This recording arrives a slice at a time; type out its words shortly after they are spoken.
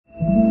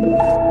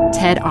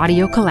TED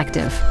Audio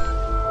Collective.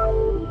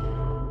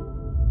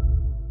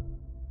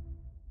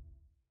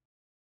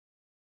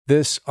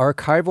 This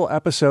archival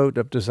episode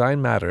of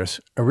Design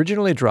Matters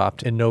originally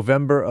dropped in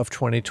November of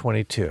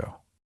 2022.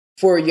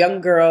 For a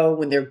young girl,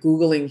 when they're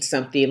Googling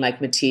something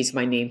like Matisse,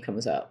 my name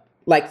comes up.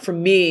 Like for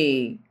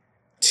me,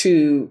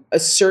 to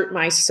assert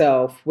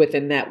myself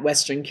within that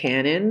Western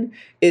canon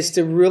is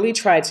to really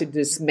try to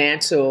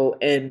dismantle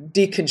and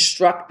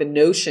deconstruct the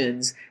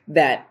notions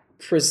that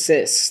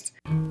persist.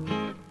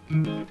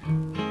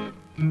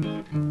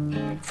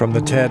 From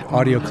the TED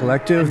Audio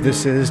Collective,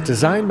 this is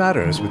Design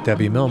Matters with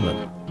Debbie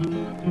Millman.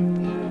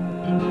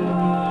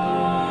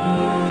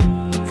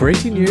 For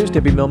 18 years,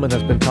 Debbie Millman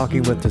has been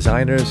talking with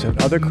designers and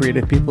other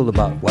creative people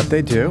about what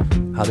they do,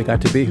 how they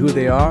got to be who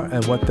they are,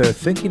 and what they're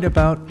thinking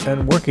about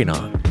and working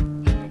on.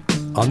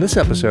 On this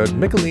episode,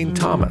 Mickalene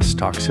Thomas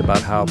talks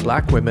about how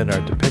Black women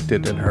are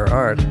depicted in her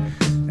art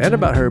and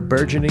about her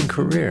burgeoning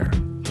career.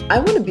 I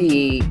want to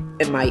be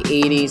in my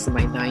 80s and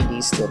my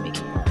 90s still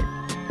making art.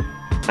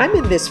 I'm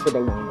in this for the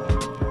long run.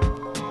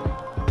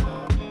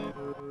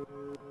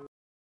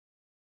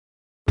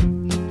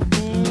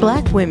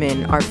 Black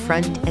women are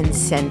front and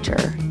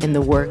center in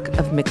the work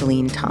of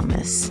Mickalene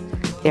Thomas.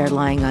 They are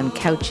lying on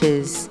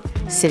couches,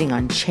 sitting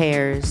on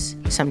chairs,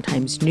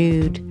 sometimes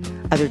nude,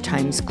 other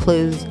times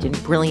clothed in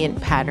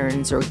brilliant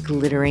patterns or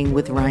glittering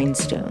with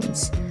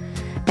rhinestones.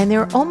 And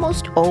they're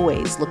almost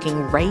always looking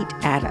right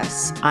at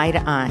us, eye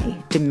to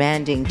eye,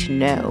 demanding to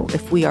know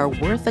if we are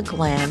worth a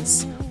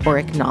glance or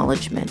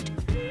acknowledgement.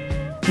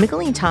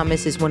 Mickalene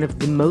Thomas is one of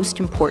the most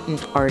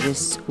important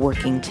artists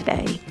working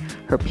today.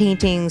 Her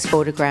paintings,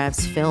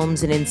 photographs,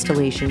 films, and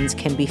installations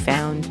can be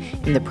found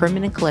in the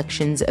permanent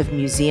collections of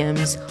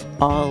museums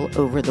all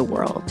over the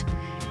world.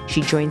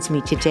 She joins me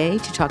today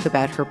to talk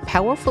about her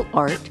powerful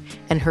art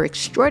and her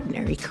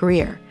extraordinary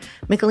career.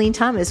 Mickalene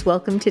Thomas,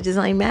 welcome to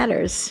Design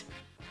Matters.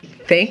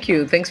 Thank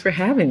you. Thanks for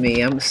having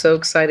me. I'm so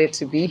excited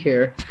to be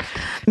here.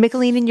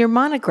 Mickalene, in your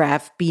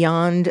monograph,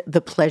 Beyond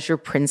the Pleasure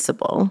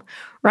Principle,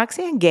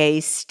 Roxane Gay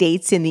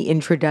states in the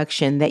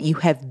introduction that you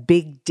have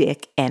big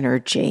dick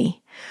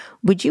energy.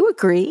 Would you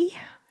agree?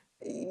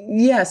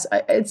 Yes.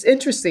 It's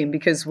interesting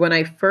because when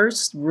I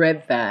first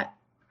read that,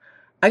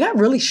 I got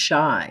really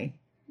shy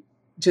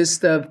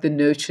just of the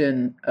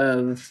notion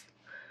of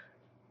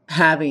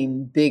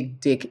having big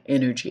dick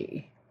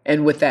energy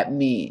and what that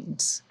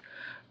means.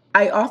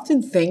 I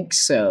often think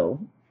so,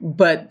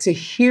 but to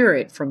hear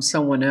it from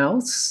someone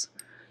else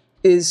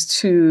is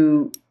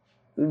to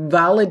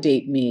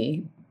validate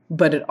me,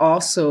 but it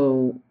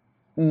also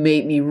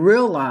made me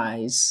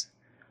realize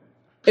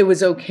it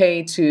was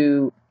okay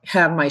to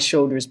have my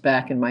shoulders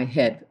back and my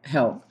head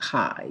held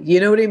high. You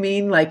know what I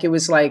mean? Like, it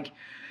was like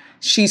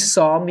she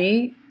saw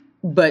me,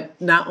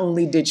 but not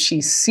only did she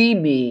see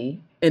me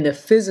in a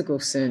physical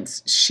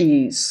sense,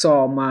 she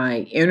saw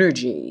my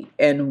energy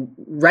and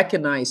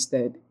recognized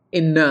it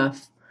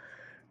enough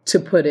to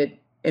put it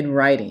in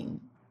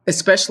writing,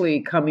 especially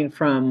coming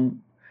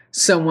from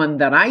someone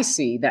that I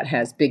see that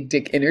has big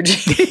dick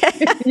energy.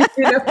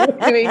 You know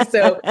what I mean?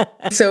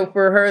 So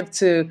for her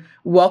to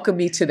welcome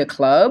me to the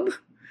club,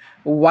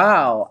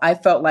 wow, I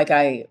felt like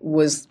I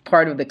was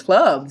part of the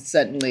club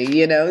suddenly,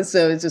 you know?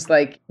 So it's just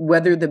like,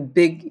 whether the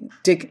big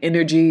dick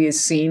energy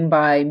is seen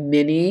by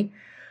many,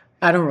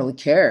 I don't really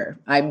care.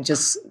 I'm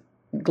just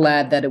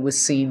glad that it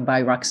was seen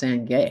by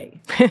Roxane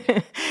Gay.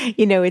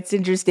 You know, it's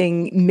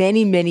interesting.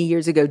 Many, many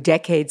years ago,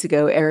 decades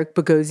ago, Eric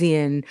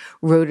Bogosian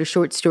wrote a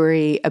short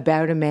story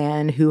about a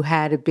man who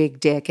had a big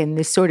dick and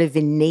this sort of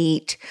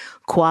innate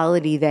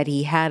quality that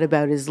he had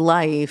about his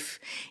life,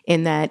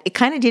 in that it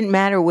kind of didn't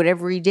matter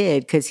whatever he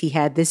did because he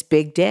had this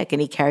big dick and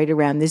he carried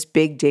around this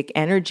big dick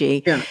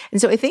energy. Yeah.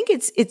 And so I think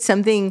it's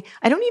something,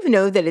 I don't even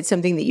know that it's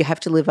something that you have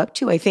to live up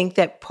to. I think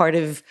that part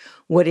of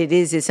what it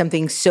is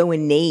something so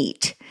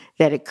innate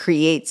that it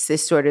creates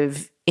this sort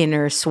of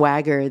inner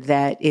swagger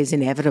that is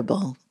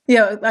inevitable.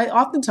 Yeah,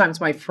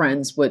 oftentimes my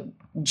friends would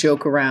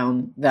joke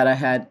around that I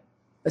had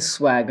a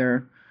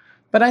swagger,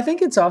 but I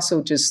think it's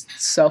also just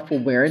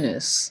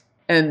self-awareness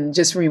and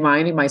just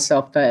reminding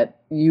myself that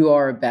you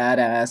are a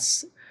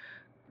badass.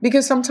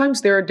 Because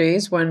sometimes there are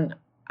days when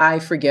I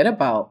forget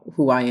about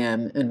who I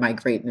am and my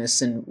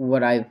greatness and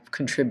what I've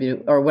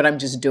contributed or what I'm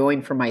just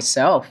doing for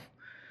myself.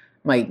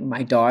 My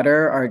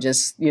daughter, or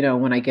just, you know,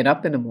 when I get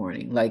up in the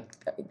morning. Like,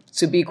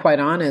 to be quite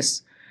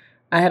honest,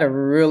 I had a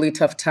really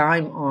tough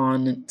time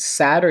on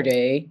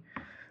Saturday.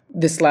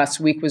 This last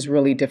week was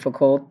really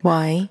difficult.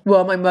 Why?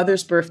 Well, my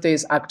mother's birthday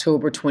is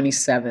October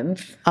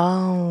 27th.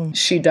 Oh.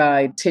 She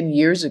died 10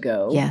 years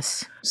ago.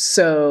 Yes.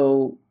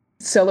 So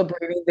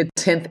celebrating the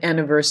 10th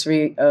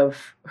anniversary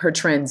of her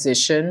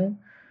transition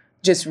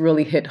just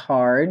really hit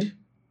hard.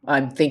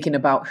 I'm thinking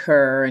about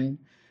her and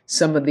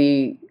some of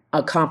the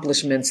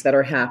accomplishments that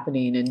are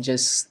happening and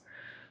just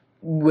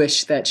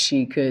wish that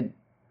she could,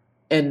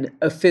 in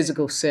a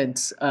physical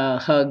sense,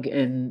 hug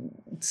and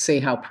say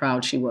how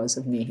proud she was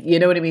of me. You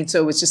know what I mean? So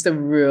it was just a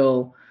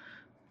real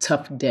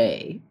tough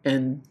day.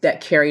 And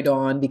that carried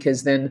on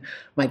because then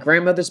my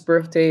grandmother's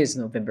birthday is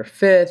November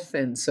 5th.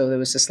 And so there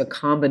was just a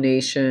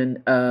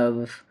combination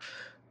of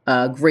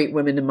great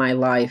women in my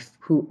life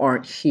who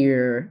aren't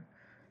here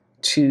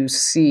to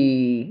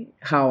see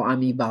how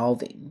I'm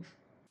evolving.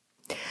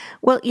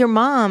 Well, your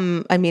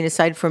mom, I mean,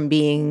 aside from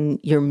being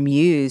your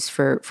muse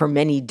for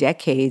many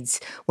decades,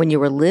 when you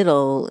were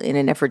little, in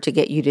an effort to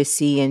get you to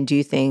see and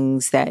do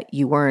things that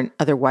you weren't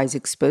otherwise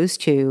exposed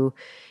to,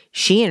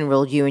 she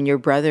enrolled you and your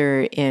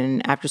brother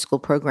in after-school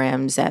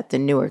programs at the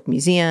Newark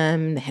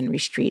Museum, the Henry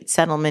Street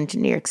Settlement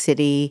in New York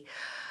City.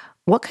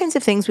 What kinds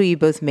of things were you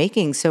both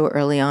making so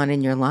early on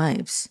in your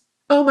lives?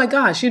 Oh my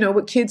gosh,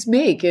 what kids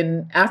make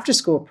in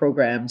after-school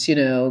programs,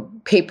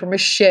 paper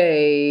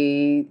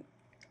mache,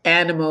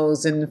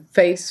 animals and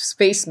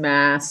face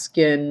mask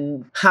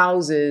and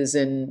houses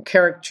and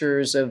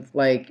characters of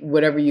like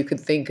whatever you could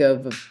think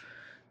of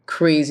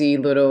crazy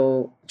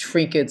little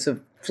trinkets of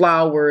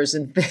flowers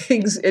and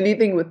things,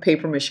 anything with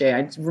paper mache.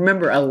 I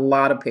remember a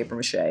lot of paper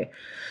mache.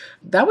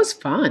 That was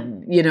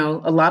fun.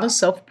 A lot of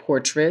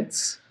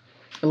self-portraits,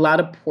 a lot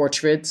of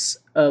portraits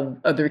of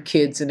other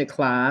kids in the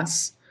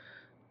class,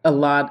 a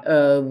lot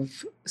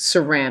of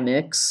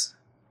ceramics.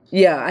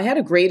 Yeah, I had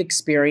a great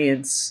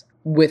experience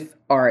with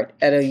art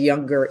at a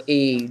younger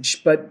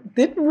age, but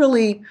didn't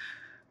really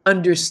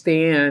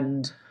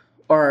understand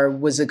or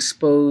was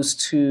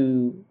exposed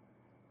to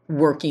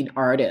working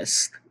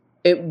artists.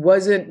 It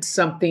wasn't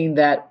something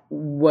that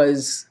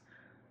was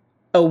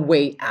a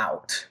way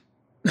out.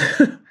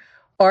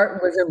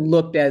 Art wasn't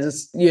looked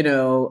as,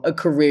 a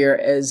career,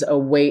 as a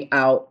way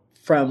out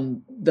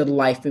from the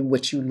life in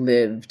which you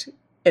lived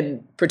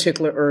in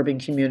particular urban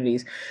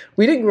communities.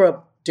 We didn't grow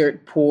up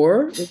dirt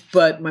poor,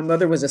 but my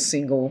mother was a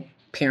single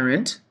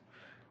parent.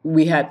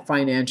 We had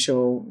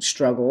financial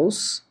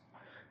struggles.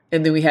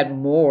 And then we had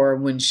more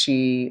when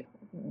she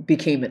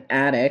became an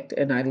addict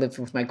and I lived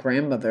with my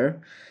grandmother.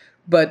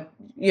 But,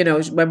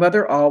 my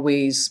mother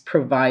always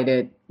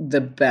provided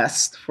the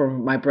best for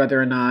my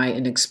brother and I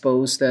and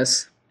exposed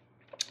us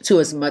to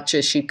as much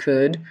as she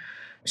could.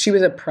 She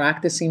was a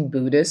practicing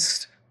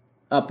Buddhist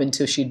up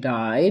until she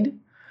died.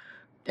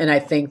 And I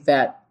think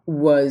that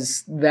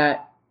was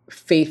that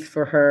faith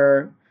for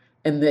her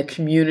and the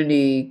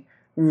community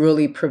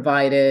really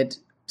provided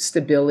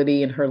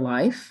stability in her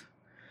life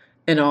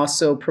and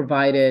also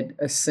provided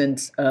a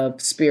sense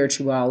of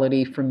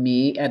spirituality for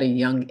me at a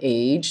young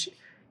age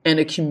and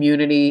a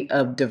community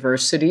of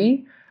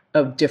diversity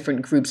of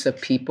different groups of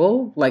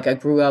people. Like I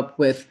grew up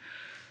with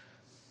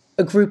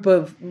a group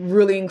of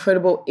really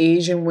incredible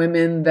Asian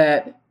women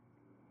that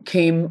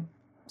came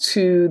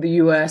to the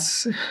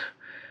U.S.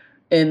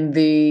 in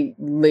the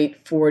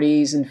late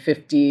 40s and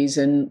 50s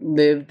and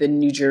lived in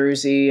New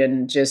Jersey,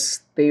 and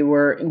just they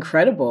were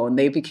incredible and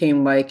they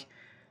became like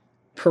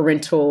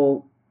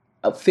parental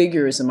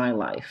figures in my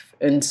life.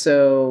 And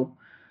so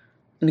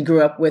I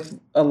grew up with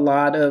a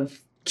lot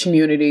of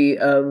community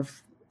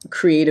of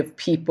creative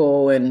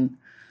people, and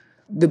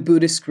the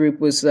Buddhist group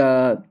was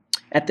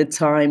at the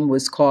time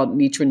was called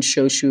Nichiren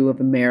Shoshu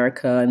of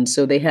America. And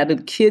so they had a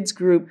kids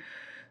group,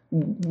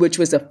 which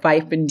was a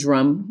fife and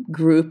drum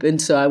group. And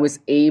so I was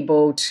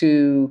able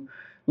to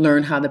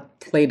learn how to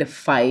play the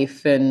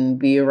fife and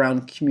be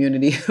around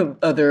community of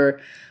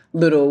other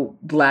little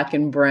black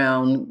and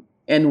brown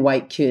and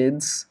white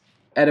kids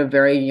at a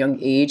very young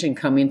age, and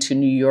coming to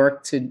New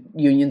York to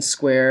Union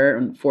Square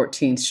on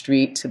 14th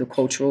Street to the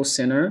Cultural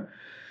Center.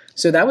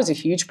 So that was a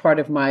huge part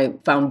of my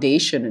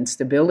foundation and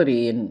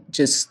stability, and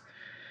just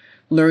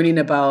learning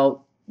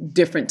about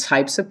different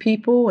types of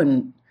people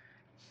and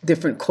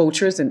different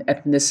cultures and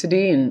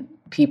ethnicity and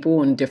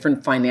people and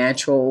different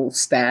financial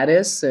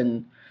status.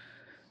 And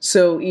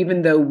so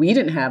even though we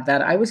didn't have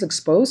that, I was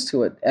exposed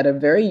to it at a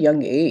very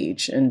young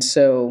age. And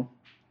so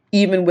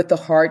even with the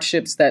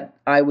hardships that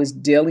I was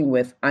dealing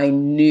with, I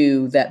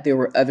knew that there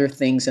were other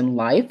things in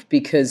life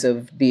because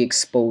of the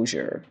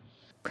exposure.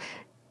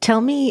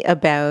 Tell me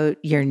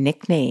about your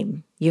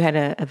nickname. You had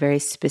a very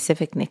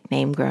specific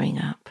nickname growing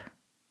up.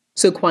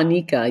 So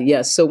Kwanika,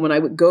 yes. So when I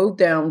would go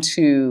down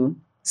to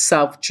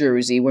South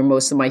Jersey, where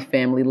most of my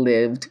family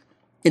lived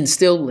and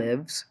still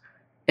lives,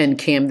 in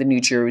Camden, New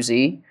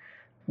Jersey,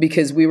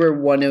 because we were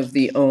one of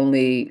the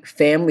only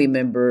family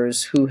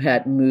members who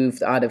had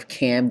moved out of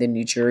Camden,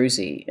 New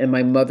Jersey. And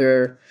my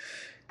mother,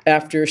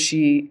 after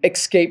she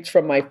escaped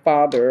from my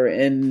father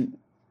and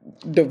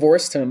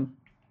divorced him,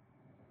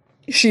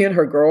 she and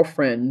her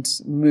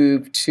girlfriends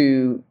moved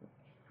to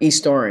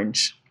East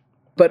Orange.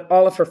 But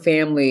all of her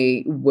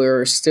family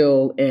were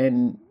still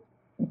in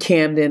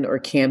Camden or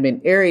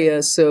Camden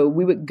area. So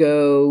we would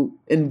go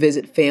and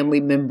visit family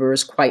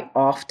members quite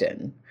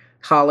often.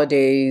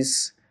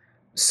 Holidays,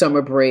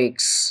 summer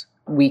breaks,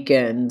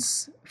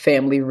 weekends,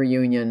 family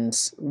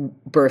reunions,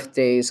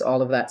 birthdays,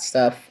 all of that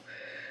stuff.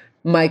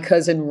 My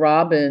cousin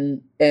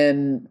Robin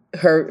and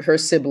her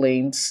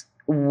siblings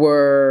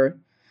were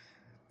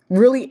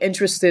really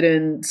interested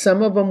in,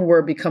 some of them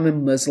were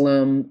becoming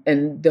Muslim,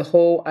 and the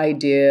whole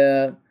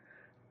idea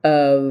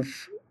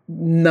of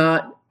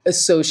not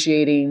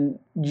associating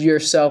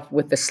yourself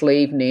with the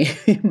slave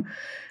name.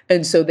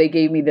 And so they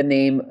gave me the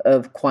name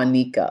of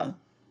Kwanika.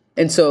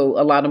 And so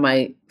a lot of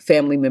my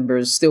family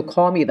members still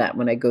call me that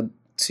when I go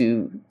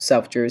to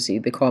South Jersey.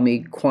 They call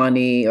me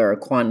Kwani or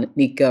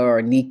Kwanika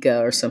or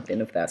Nika or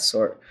something of that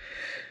sort.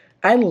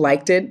 I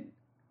liked it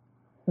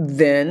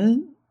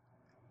then,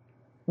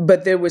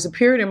 but there was a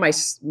period in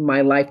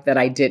my life that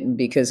I didn't,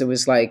 because it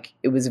was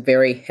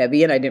very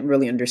heavy and I didn't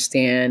really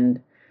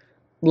understand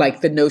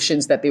like the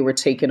notions that they were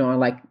taking on,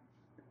 like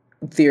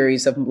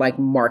theories of like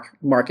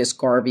Marcus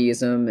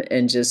Garveyism,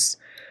 and just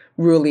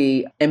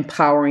really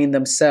empowering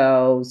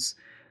themselves,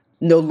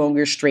 no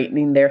longer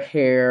straightening their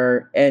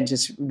hair and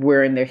just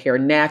wearing their hair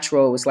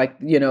natural. It was like,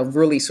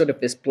 really sort of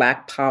this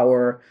Black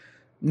power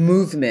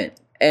movement.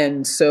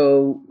 And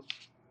so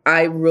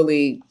I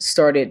really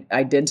started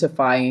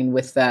identifying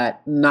with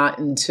that not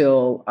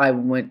until I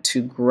went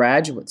to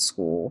graduate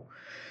school,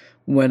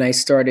 when I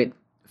started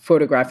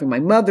photographing my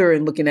mother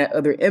and looking at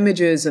other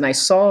images. And I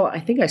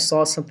think I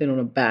saw something on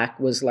the back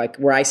was like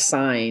where I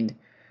signed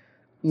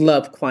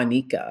Love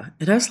Kwanika.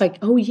 And I was like,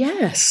 oh,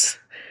 yes.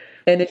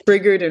 And it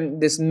triggered in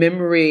this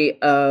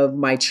memory of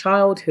my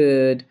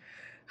childhood,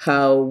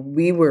 how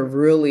we were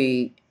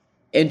really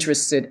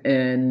interested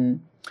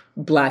in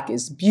Black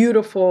is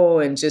beautiful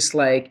and just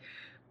like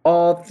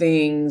all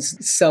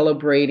things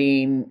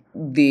celebrating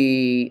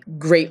the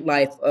great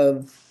life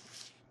of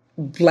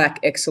Black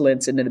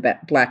excellence and the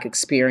Black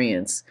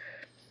experience.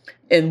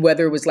 And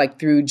whether it was like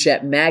through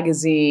Jet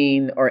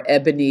Magazine or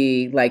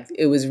Ebony, like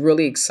it was a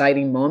really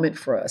exciting moment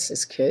for us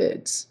as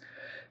kids.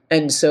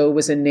 And so it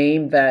was a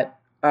name that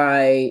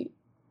I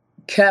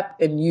kept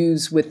and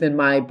used within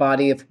my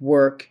body of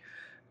work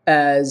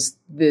as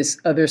this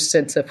other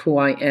sense of who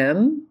I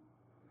am,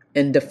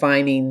 and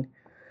defining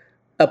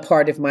a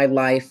part of my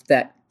life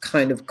that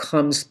kind of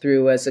comes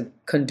through as a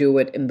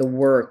conduit in the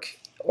work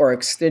or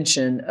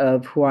extension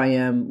of who I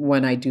am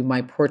when I do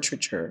my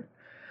portraiture.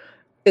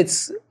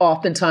 It's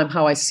oftentimes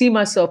how I see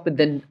myself, but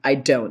then I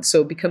don't.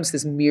 So it becomes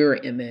this mirror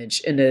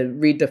image and a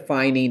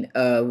redefining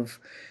of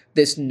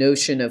this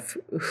notion of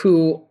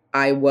who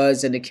I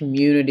was in a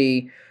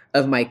community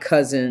of my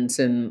cousins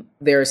and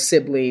their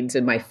siblings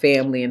and my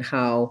family, and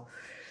how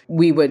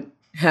we would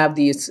have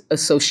these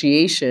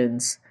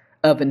associations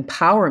of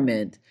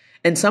empowerment,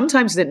 and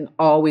sometimes didn't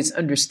always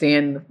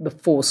understand the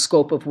full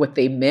scope of what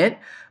they meant,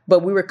 but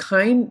we were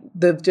kind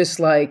of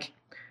just like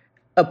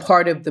a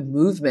part of the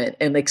movement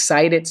and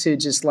excited to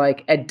just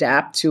like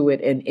adapt to it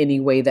in any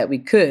way that we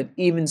could,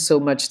 even so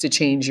much to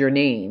change your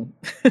name.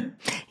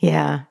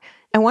 Yeah.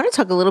 I want to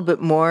talk a little bit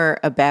more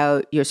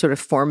about your sort of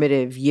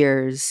formative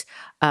years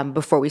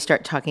before we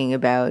start talking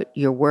about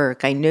your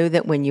work. I know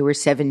that when you were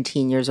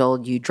 17 years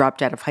old, you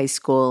dropped out of high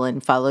school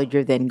and followed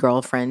your then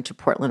girlfriend to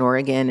Portland,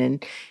 Oregon,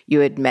 and you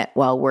had met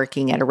while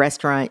working at a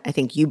restaurant. I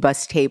think you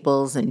bussed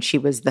tables and she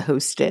was the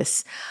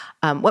hostess.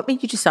 What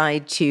made you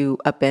decide to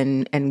up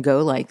and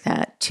go like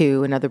that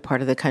to another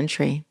part of the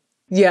country?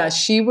 Yeah,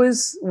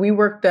 we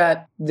worked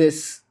at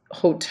this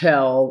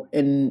hotel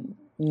in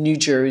New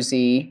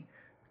Jersey,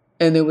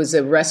 and there was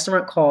a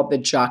restaurant called the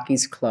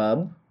Jockey's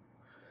Club.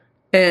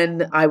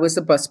 And I was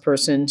the bus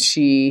person.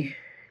 She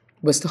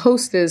was the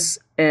hostess,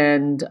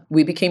 and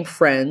we became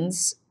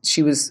friends.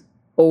 She was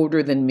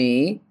older than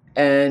me,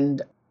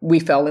 and we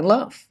fell in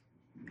love.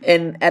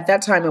 And at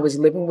that time, I was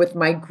living with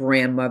my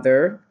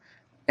grandmother,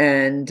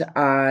 and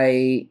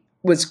I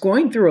was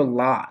going through a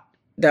lot.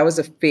 That was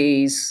a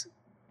phase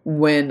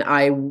when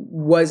I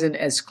wasn't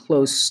as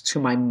close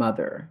to my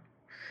mother.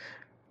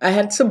 I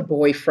had some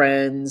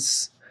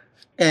boyfriends,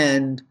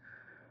 and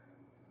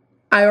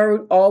I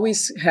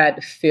always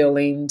had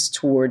feelings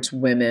towards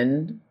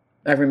women.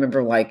 I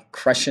remember like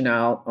crushing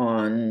out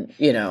on,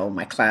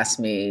 my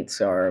classmates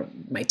or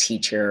my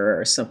teacher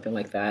or something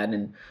like that.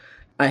 And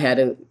I had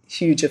a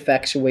huge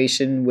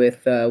infatuation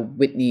with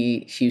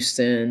Whitney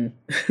Houston.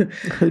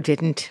 Who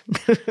didn't?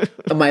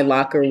 My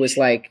locker was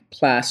like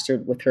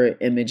plastered with her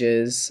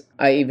images.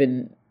 I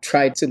even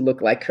tried to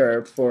look like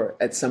her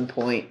at some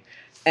point.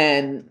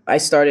 And I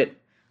started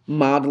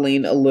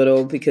modeling a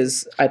little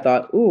because I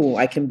thought,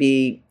 I can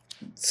be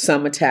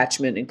some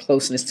attachment and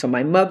closeness to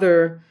my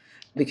mother,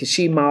 because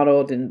she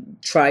modeled, and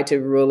tried to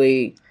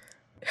really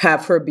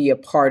have her be a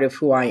part of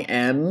who I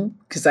am,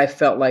 because I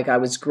felt like I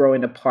was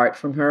growing apart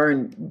from her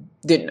and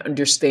didn't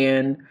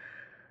understand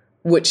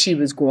what she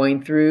was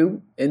going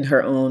through in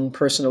her own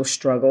personal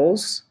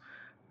struggles.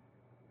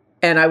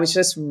 And I was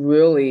just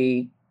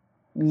really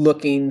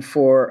looking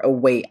for a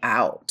way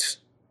out.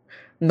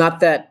 Not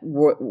that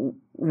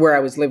where I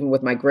was living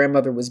with my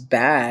grandmother was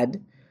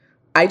bad.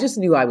 I just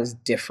knew I was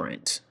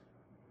different.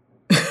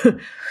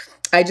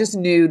 I just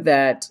knew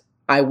that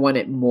I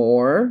wanted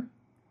more.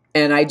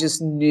 And I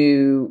just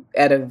knew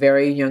at a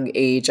very young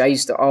age, I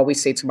used to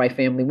always say to my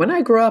family, when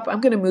I grow up,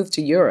 I'm going to move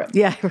to Europe.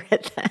 Yeah, I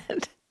read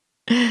that.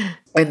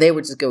 And they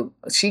would just go,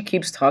 she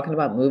keeps talking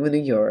about moving to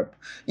Europe,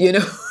 you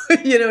know,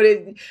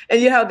 and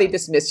you know how they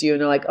dismiss you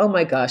and they're like, oh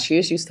my gosh,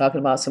 she's talking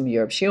about some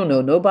Europe. She don't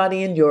know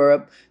nobody in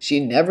Europe. She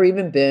never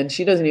even been.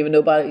 She doesn't even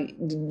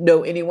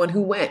know anyone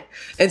who went.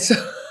 And so,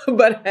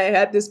 but I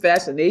had this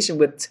fascination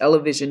with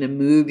television and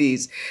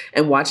movies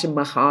and watching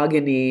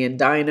Mahogany and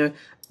Dinah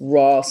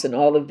Ross and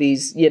all of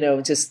these,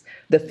 just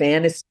the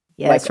fantasy.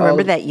 Yes,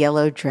 remember that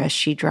yellow dress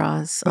she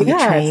draws on the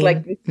train? It's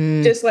like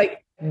just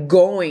like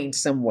going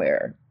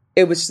somewhere.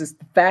 It was just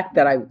the fact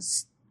that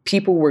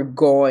people were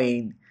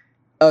going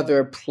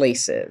other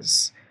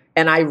places.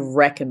 And I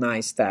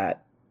recognized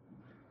that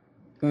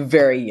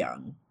very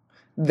young,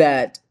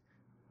 that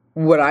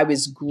what I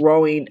was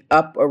growing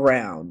up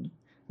around,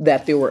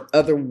 that there were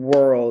other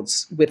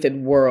worlds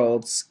within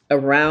worlds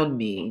around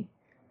me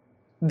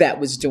that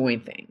was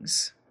doing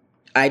things.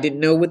 I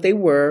didn't know what they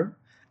were.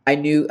 I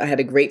knew I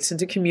had a great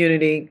sense of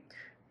community.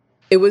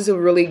 It was a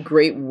really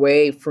great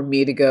way for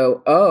me to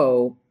go,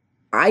 oh,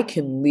 I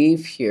can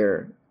leave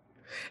here.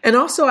 And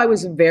also I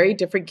was a very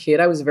different kid.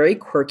 I was a very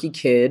quirky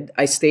kid.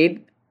 I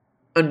stayed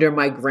under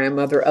my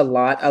grandmother a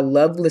lot. I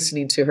loved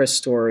listening to her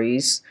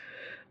stories.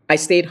 I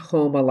stayed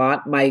home a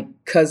lot. My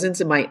cousins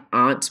and my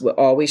aunts would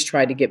always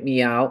try to get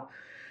me out.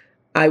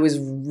 I was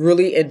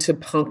really into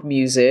punk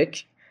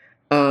music.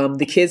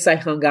 The kids I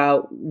hung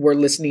out were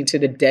listening to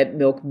the Dead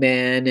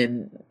Milkmen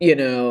and,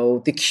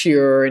 The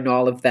Cure and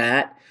all of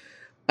that.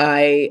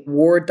 I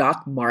wore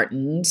Doc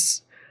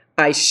Martens.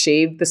 I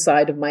shaved the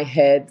side of my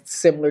head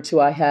similar to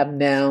I have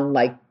now,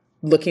 like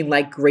looking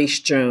like Grace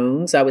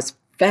Jones. I was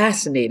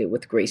fascinated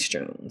with Grace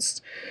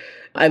Jones.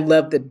 I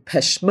loved the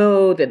Depeche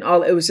Mode and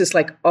all. It was just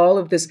like all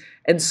of this.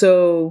 And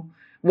so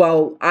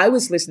while I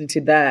was listening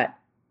to that,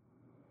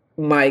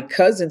 my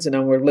cousins and I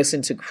were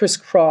listening to Criss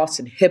Cross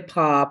and hip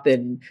hop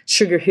and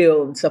Sugar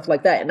Hill and stuff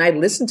like that. And I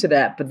listened to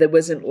that, but that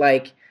wasn't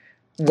like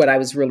what I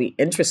was really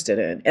interested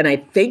in. And I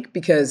think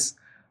because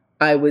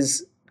I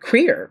was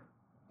queer,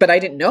 but I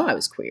didn't know I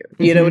was queer.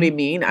 You know what I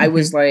mean? I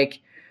was like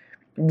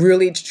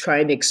really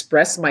trying to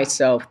express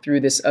myself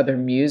through this other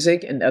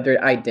music and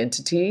other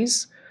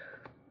identities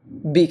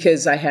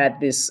because I had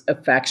this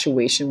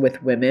infatuation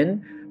with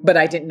women, but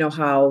I didn't know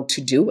how to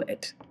do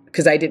it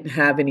because I didn't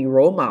have any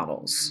role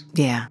models.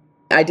 Yeah.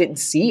 I didn't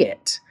see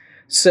it.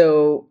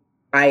 So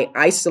I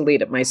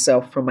isolated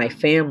myself from my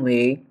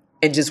family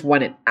and just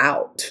wanted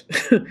out.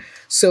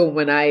 So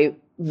when I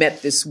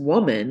met this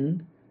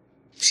woman,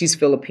 she's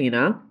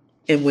Filipina,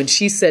 and when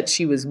she said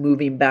she was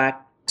moving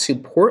back to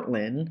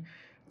Portland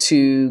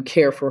to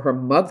care for her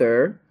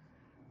mother,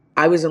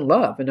 I was in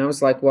love. And I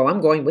was like, well,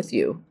 I'm going with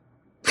you.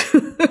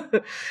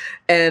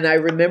 And I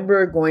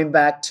remember going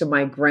back to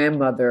my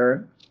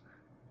grandmother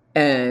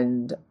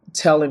and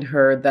telling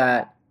her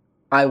that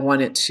I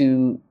wanted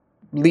to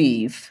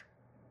leave,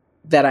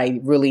 that I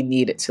really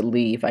needed to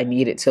leave. I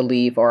needed to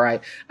leave.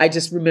 Or I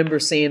just remember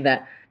saying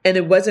that. And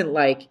it wasn't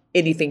like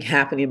anything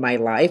happened in my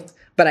life,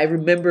 but I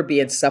remember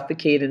being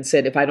suffocated and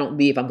said, if I don't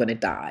leave, I'm going to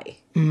die.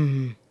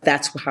 Mm.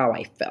 That's how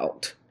I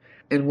felt.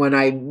 And when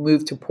I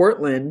moved to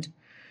Portland,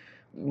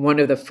 one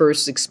of the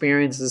first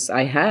experiences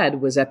I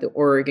had was at the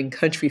Oregon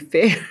Country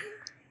Fair.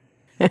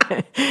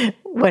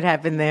 What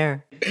happened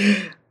there?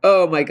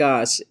 Oh my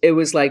gosh. It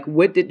was like,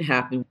 what didn't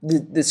happen? The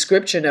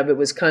description of it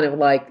was kind of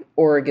like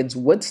Oregon's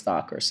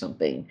Woodstock or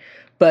something.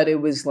 But it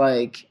was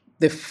like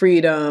the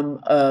freedom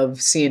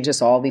of seeing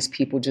just all these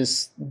people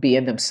just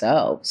being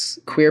themselves,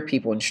 queer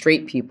people and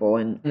straight people.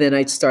 And then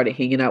I started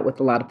hanging out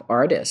with a lot of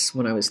artists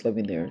when I was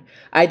living there.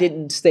 I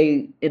didn't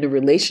stay in a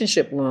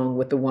relationship long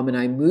with the woman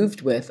I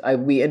moved with.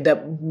 We ended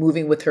up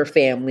moving with her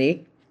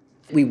family.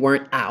 We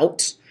weren't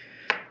out.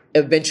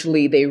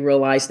 Eventually, they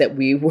realized that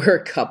we were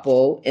a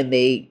couple and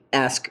they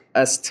asked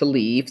us to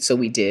leave. So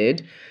we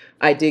did.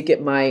 I did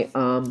get my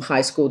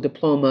high school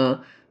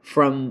diploma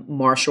from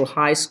Marshall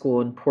High School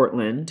in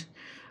Portland,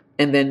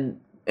 and then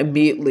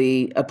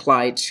immediately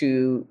applied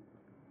to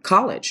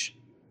college.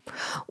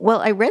 Well,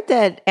 I read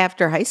that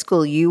after high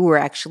school, you were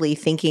actually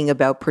thinking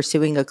about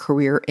pursuing a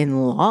career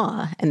in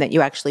law and that you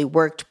actually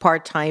worked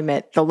part-time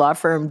at the law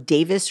firm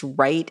Davis,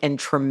 Wright, and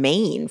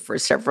Tremaine for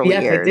several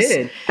years.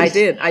 Yes, I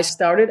did. I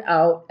started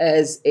out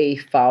as a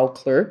file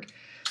clerk,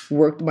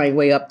 worked my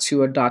way up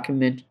to a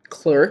document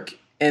clerk,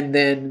 and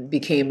then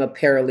became a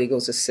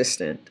paralegal's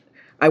assistant.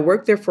 I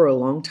worked there for a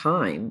long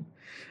time,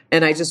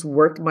 and I just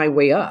worked my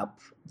way up,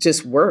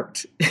 just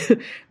worked.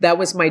 That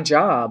was my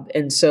job.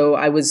 And so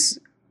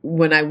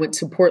when I went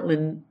to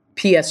Portland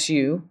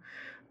PSU,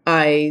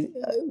 I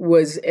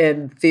was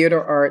in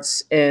theater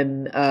arts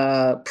and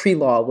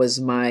pre-law was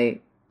my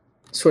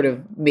sort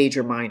of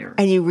major minor.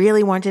 And you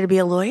really wanted to be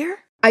a lawyer?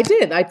 I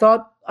did. I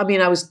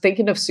was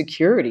thinking of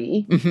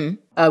security. Mm-hmm.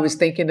 I was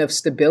thinking of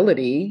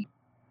stability.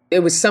 It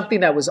was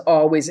something that was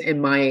always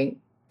in my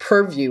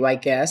purview, I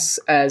guess,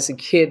 as a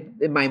kid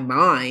in my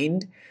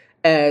mind,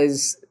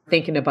 as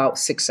thinking about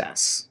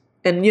success.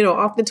 And,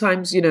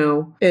 oftentimes,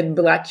 in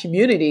Black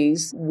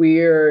communities,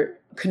 we're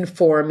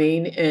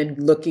conforming and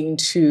looking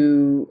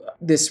to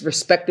this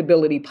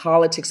respectability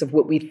politics of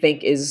what we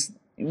think is,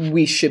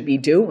 we should be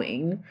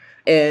doing.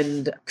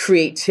 And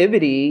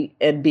creativity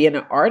and being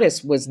an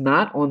artist was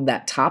not on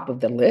that top of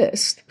the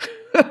list.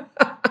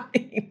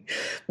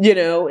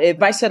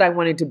 If I said I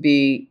wanted to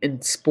be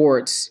in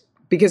sports,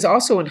 because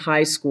also in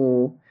high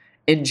school,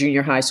 in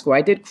junior high school,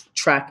 I did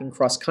track and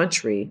cross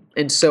country.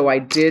 And so I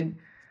did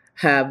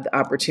have the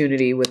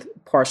opportunity with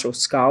partial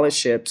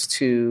scholarships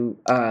to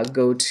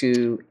go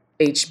to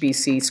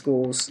HBC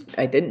schools.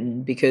 I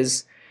didn't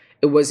because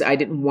I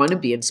didn't want to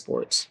be in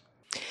sports.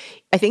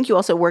 I think you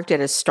also worked at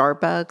a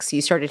Starbucks.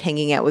 You started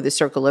hanging out with a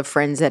circle of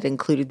friends that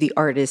included the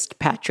artist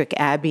Patrick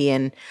Abbey.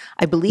 And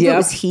I believe it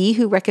was he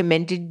who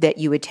recommended that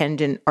you attend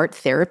an art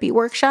therapy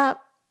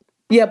workshop.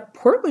 Yeah,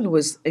 Portland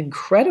was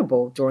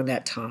incredible during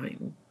that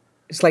time.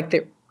 It's like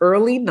the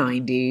early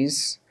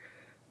 90s.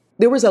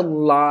 There was a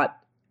lot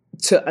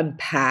to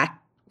unpack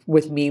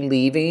with me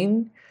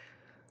leaving.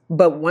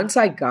 But once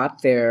I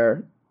got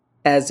there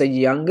as a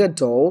young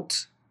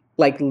adult,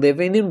 like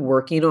living and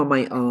working on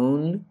my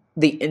own,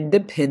 the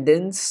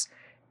independence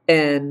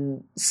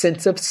and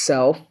sense of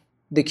self,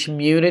 the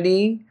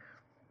community.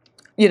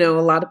 A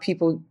lot of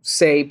people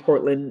say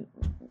Portland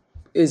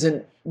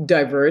isn't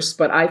diverse,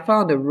 but I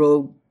found a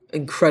real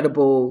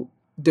incredible,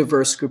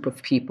 diverse group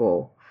of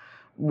people.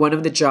 One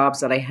of the jobs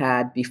that I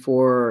had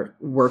before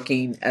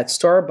working at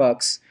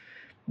Starbucks,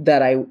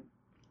 that I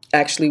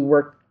actually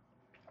worked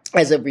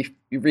as a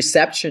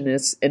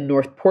receptionist in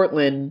North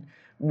Portland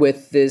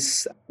with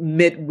this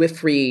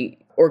midwifery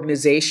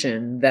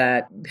organization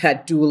that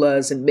had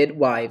doulas and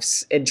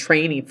midwives and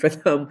training for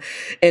them.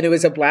 And it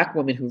was a Black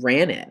woman who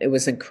ran it. It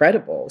was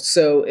incredible.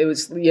 So it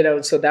was,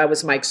 so that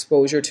was my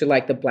exposure to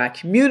like the Black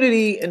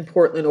community in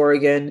Portland,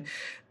 Oregon.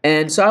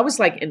 And so I was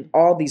like in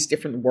all these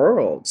different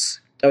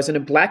worlds. I was in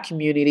a Black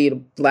community, a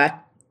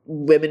Black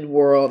women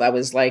world. I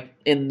was like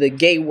in the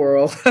gay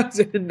world. I was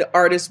in the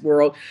artist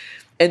world.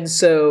 And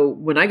so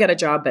when I got a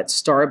job at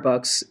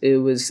Starbucks, it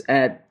was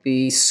at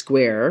the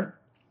Square.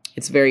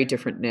 It's very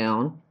different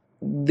now.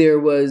 There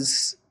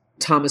was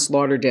Thomas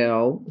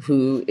Lauderdale,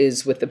 who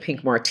is with the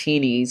Pink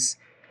Martinis,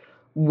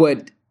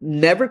 would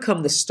never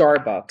come to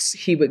Starbucks.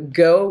 He would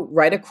go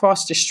right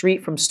across the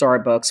street from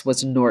Starbucks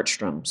was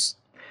Nordstrom's.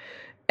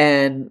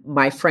 And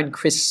my friend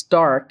Chris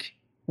Stark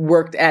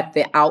worked at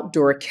the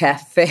outdoor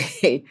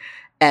cafe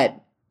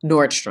at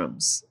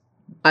Nordstrom's.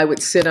 I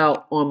would sit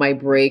out on my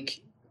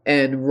break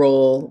and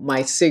roll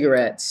my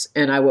cigarettes,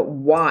 and I would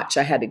watch.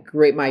 I had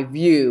my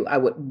view. I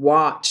would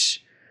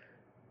watch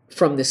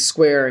from the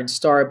Square in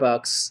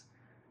Starbucks,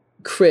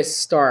 Chris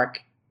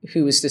Stark,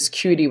 who was this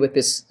cutie with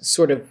this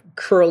sort of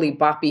curly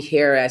boppy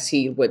hair as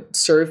he would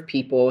serve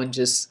people and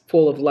just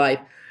full of life,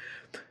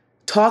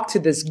 talk to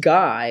this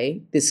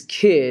guy, this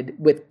kid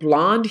with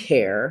blonde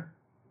hair,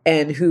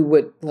 and who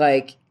would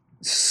like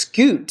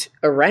scoot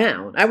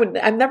around.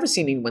 I've never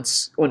seen anyone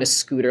on a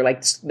scooter.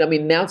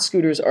 Now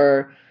scooters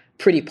are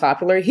pretty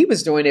popular. He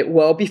was doing it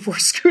well before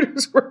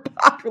scooters were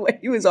popular.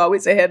 He was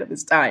always ahead of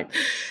his time.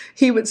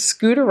 He would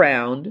scoot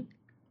around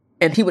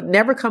and he would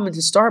never come into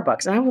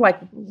Starbucks. And I was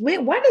like,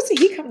 man, why doesn't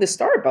he come to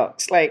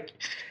Starbucks?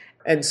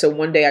 And so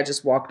one day I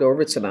just walked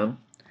over to them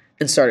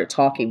and started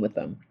talking with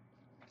them.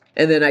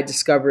 And then I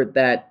discovered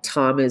that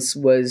Thomas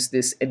was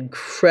this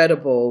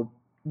incredible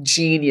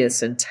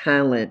genius and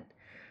talent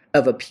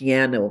of a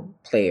piano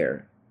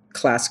player,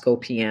 classical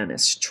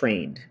pianist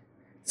trained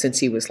since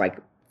he was like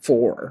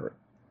 4.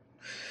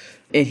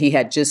 And he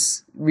had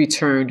just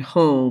returned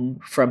home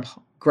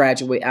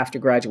after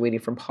graduating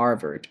from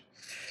Harvard.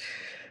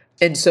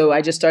 And so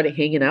I just started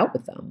hanging out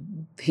with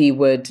them. He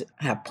would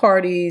have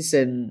parties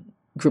and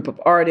group of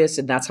artists,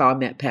 and that's how I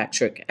met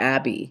Patrick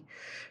Abbey,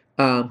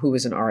 who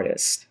was an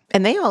artist.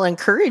 And they all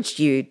encouraged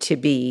you to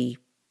be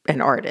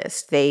an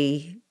artist.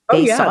 They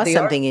saw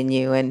something in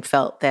you and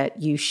felt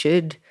that you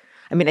should.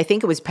 I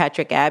think it was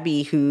Patrick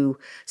Abbey who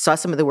saw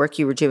some of the work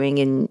you were doing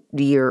in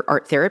your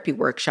art therapy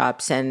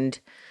workshops and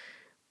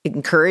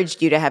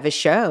encouraged you to have a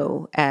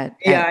show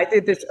I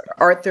did this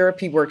art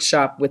therapy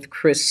workshop with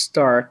Chris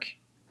Stark,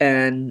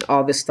 and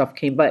all this stuff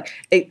came. But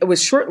it was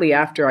shortly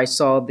after I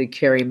saw the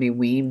Carrie Mae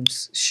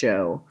Weems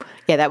show.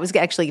 Yeah, that was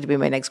actually going to be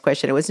my next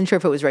question. I wasn't sure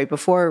if it was right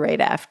before or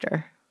right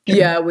after.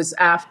 Yeah, it was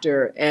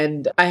after.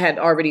 And I had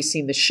already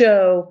seen the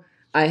show.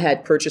 I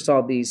had purchased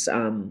all these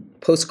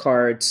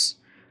postcards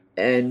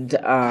and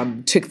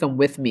took them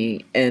with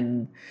me.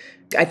 And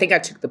I think I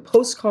took the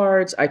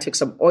postcards, I took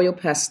some oil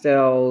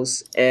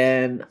pastels,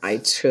 and I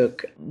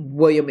took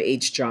William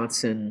H.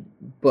 Johnson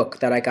book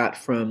that I got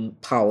from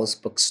Powell's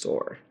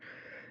bookstore.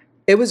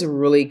 It was a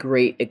really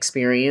great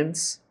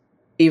experience,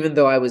 even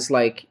though I was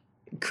like,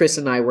 Chris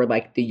and I were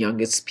like the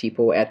youngest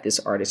people at this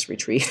artist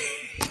retreat.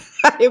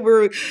 There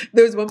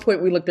was one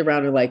point we looked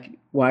around and like,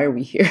 why are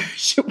we here?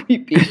 Should we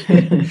be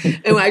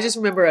here? And I just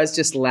remember us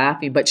just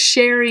laughing, but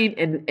sharing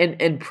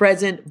and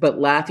present, but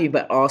laughing,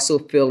 but also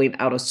feeling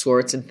out of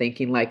sorts and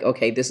thinking like,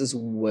 okay, this is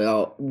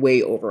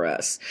way over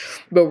us,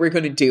 but we're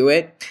going to do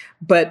it.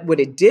 But what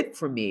it did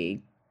for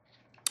me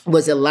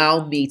was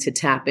allow me to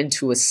tap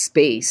into a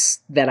space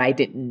that I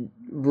didn't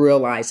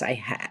realize I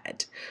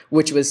had,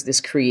 which was this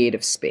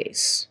creative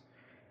space.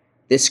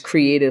 this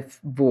creative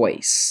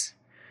voice.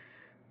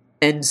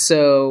 And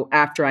so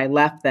after I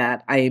left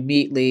that, I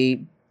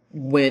immediately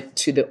went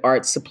to the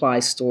art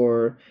supply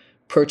store,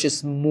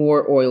 purchased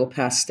more oil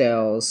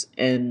pastels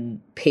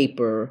and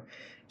paper,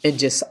 and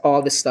just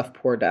all this stuff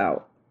poured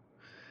out.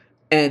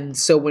 And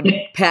so when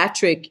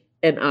Patrick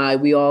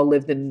and we all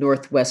lived in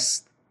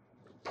Northwest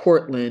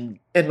Portland,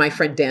 and my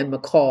friend Dan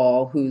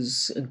McCall,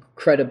 who's an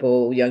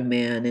incredible young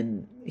man,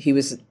 and he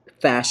was a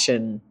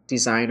fashion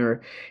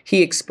designer,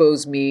 he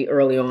exposed me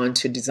early on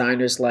to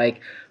designers like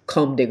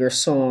Comme des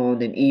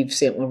Garçons and Yves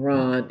Saint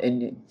Laurent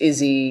and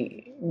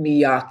Izzy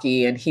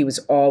Miyake, and he was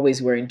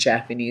always wearing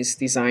Japanese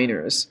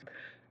designers.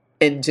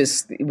 And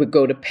just would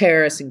go to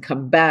Paris and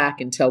come back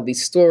and tell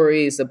these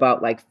stories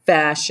about like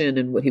fashion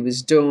and what he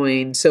was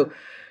doing. So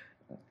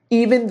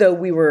even though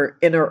we were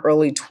in our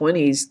early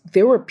 20s,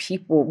 there were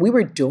people, we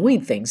were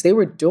doing things. They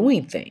were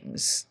doing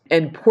things.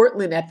 And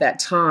Portland at that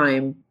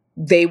time,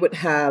 they would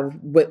have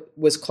what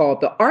was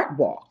called the art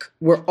walk,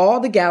 where all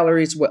the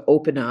galleries would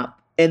open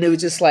up. And it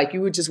was just like,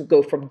 you would just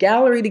go from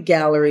gallery to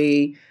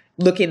gallery,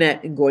 looking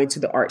at and going to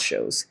the art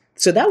shows.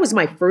 So that was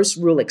my first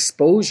real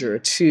exposure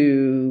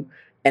to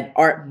an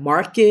art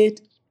market.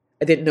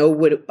 I didn't know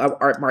what an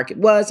art market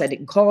was. I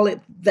didn't call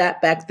it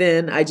that back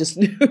then. I just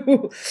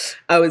knew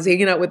I was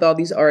hanging out with all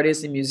these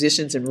artists and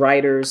musicians and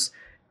writers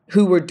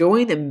who were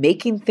doing and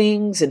making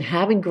things and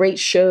having great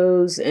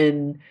shows.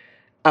 And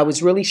I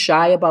was really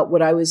shy about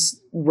what I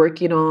was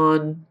working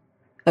on.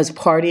 I was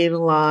partying a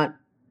lot.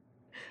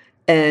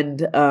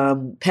 And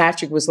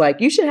Patrick was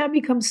like, you should have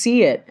me come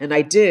see it. And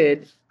I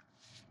did.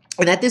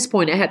 And at this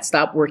point, I had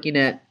stopped working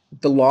at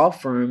the law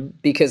firm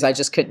because I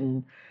just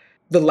couldn't.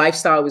 The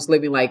lifestyle I was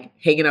living, like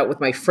hanging out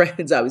with my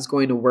friends, I was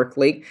going to work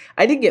late.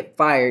 I didn't get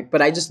fired,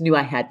 but I just knew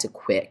I had to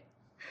quit.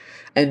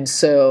 And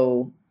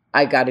so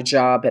I got a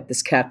job at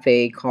this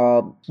cafe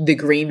called the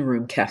Green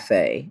Room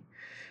Cafe.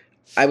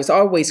 I was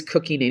always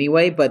cooking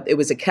anyway, but it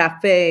was a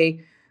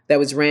cafe that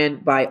was ran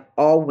by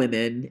all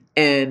women.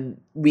 And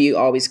we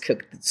always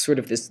cooked sort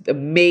of this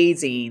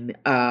amazing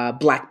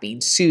black bean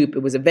soup.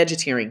 It was a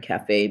vegetarian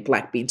cafe,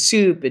 black bean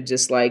soup, and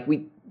just like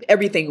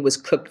everything was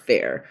cooked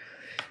there.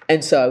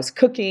 And so I was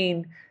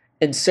cooking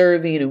and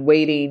serving and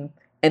waiting,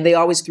 and they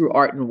always threw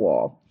art on the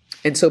wall.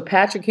 And so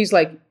Patrick, he's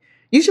like,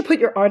 you should put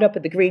your art up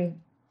at the Green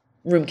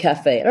Room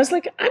Cafe. And I was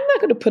like, I'm not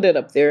going to put it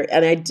up there.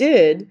 And I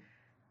did.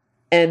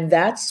 And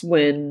that's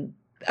when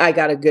I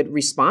got a good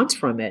response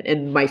from it.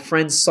 And my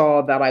friends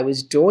saw that I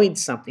was doing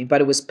something, but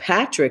it was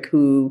Patrick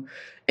who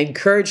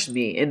encouraged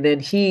me. And then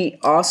he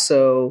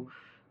also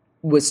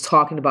was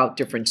talking about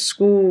different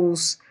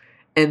schools.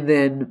 And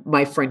then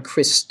my friend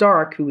Chris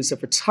Stark, who was a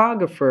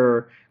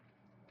photographer,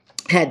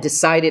 had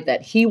decided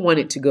that he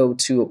wanted to go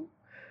to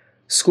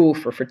school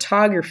for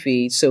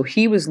photography. So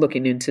he was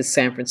looking into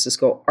San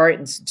Francisco Art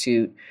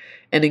Institute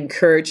and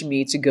encouraged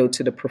me to go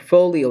to the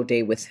portfolio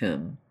day with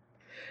him.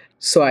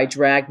 So I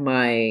dragged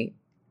my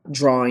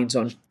drawings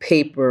on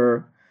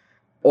paper,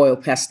 oil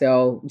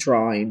pastel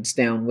drawings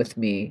down with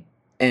me,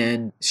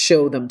 and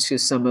showed them to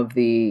some of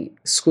the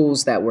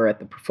schools that were at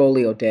the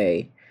portfolio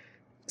day.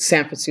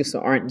 San Francisco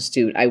Art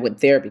Institute, I went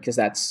there because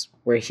that's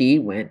where he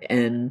went,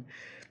 and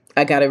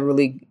I got a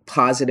really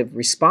positive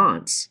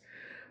response.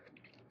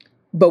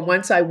 But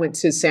once I went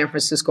to San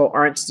Francisco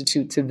Art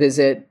Institute to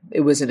visit,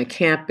 it was in a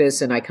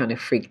campus, and I kind of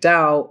freaked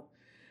out,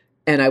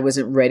 and I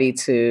wasn't ready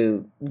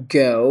to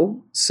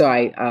go, so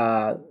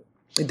I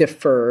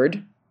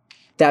deferred.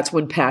 That's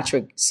when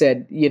Patrick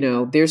said,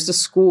 there's the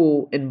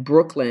school in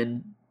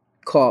Brooklyn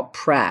called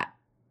Pratt.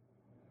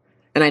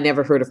 And I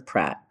never heard of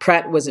Pratt.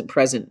 Pratt wasn't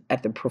present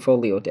at the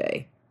portfolio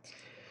day.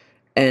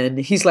 And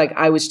he's like,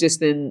 I was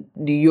just in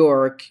New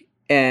York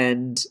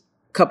and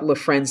a couple of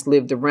friends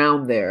lived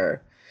around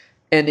there.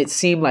 And it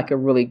seemed like a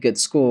really good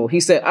school. He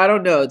said, I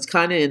don't know. It's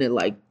kind of in a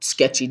like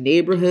sketchy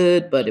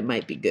neighborhood, but it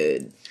might be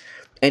good.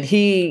 And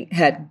he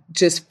had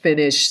just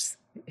finished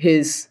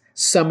his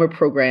summer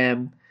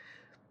program.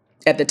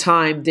 At the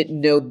time,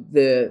 didn't know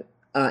the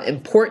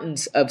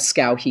importance of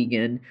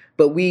Skowhegan,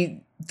 but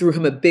we threw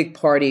him a big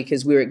party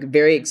because we were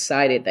very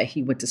excited that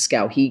he went to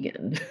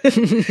Skowhegan.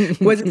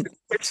 Wasn't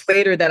much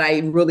later that I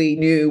really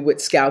knew what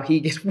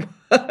Skowhegan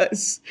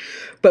was,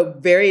 but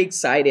very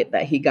excited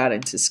that he got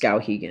into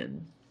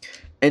Skowhegan.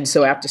 And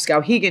so after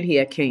Skowhegan,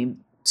 he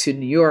came to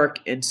New York,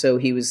 and so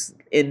he was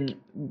in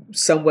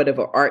somewhat of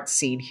an art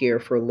scene here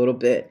for a little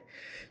bit.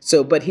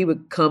 So, but he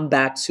would come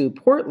back to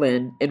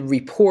Portland and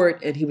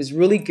report, and he was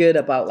really good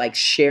about like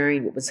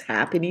sharing what was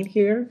happening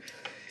here.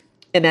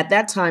 And at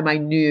that time, I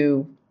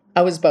knew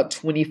I was about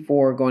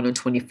 24 going on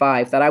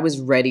 25, that I was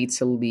ready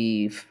to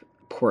leave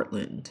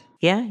Portland.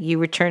 Yeah, you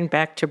returned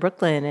back to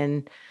Brooklyn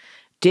and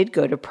did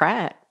go to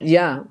Pratt.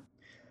 Yeah.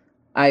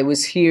 I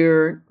was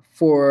here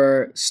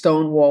for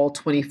Stonewall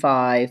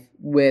 25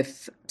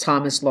 with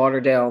Thomas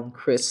Lauderdale and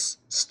Chris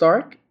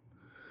Stark.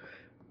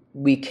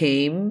 We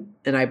came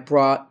and I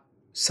brought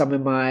some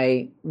of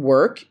my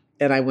work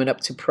and I went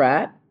up to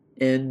Pratt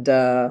and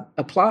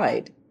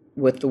applied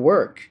with the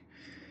work.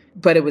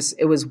 But it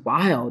was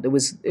wild. It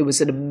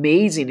was an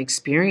amazing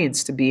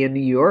experience to be in New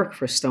York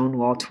for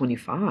Stonewall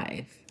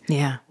 25.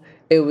 Yeah.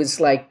 It was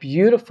like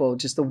beautiful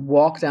just to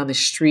walk down the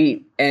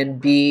street and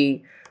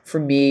be, for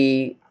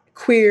me,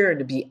 queer, and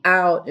to be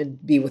out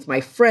and be with my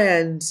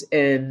friends,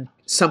 and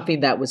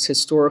something that was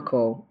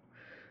historical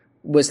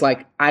was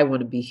like, I want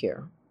to be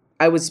here.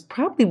 I was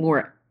probably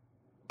more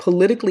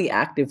politically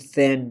active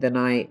then than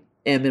I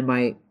am in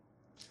my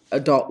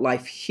adult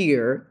life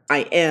here. I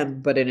am,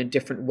 but in a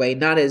different way,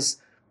 not as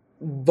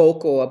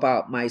vocal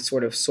about my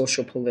sort of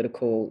social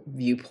political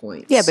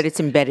viewpoints. Yeah, but it's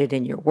embedded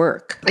in your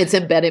work. It's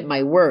embedded in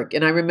my work.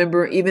 And I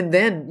remember even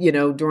then,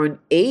 during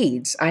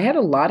AIDS, I had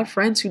a lot of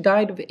friends who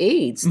died of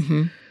AIDS.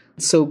 Mm-hmm.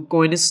 So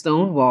going to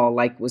Stonewall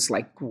was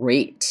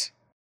great.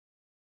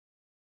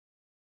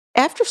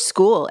 After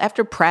school,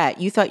 after Pratt,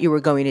 you thought you were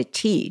going to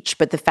teach,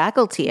 but the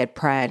faculty at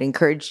Pratt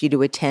encouraged you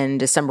to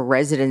attend a summer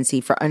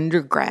residency for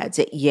undergrads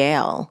at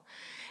Yale.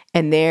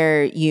 And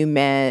there you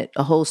met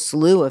a whole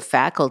slew of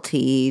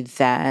faculty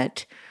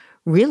that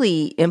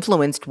really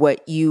influenced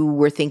what you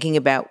were thinking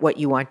about, what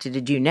you wanted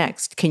to do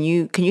next. Can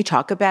you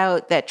talk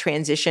about that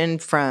transition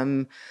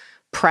from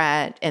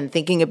Pratt and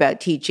thinking about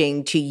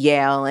teaching to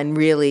Yale and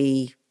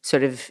really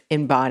sort of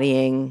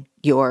embodying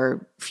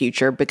your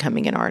future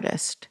becoming an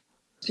artist?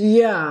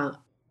 Yeah.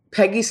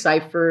 Peggy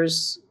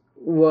Cyphers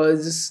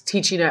was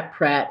teaching at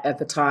Pratt at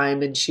the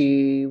time, and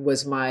she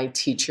was my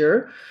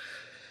teacher.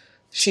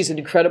 She's an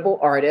incredible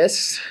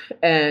artist.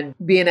 And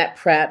being at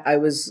Pratt, I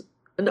was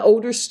an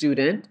older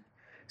student.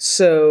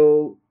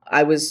 So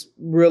I was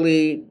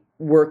really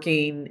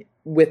working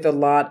with a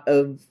lot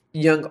of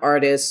young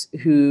artists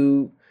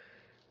who,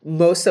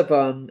 most of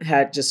them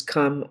had just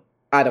come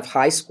out of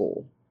high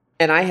school.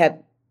 And I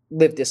had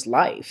lived this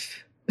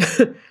life.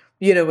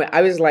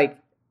 I was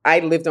I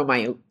lived on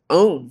my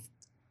own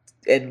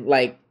and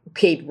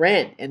paid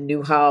rent and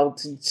knew how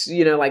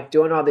to,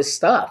 doing all this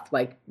stuff,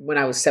 when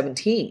I was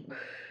 17.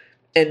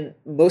 And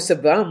most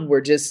of them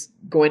were just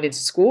going into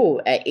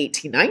school at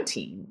 18,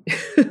 19.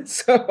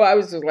 So I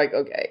was just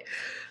okay.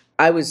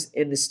 I was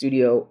in the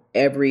studio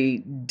every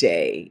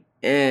day.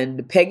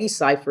 And Peggy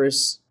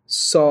Cyphers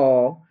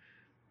saw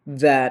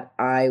that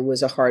I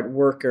was a hard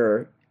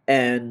worker.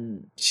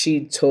 And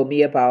she told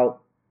me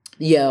about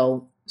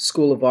Yale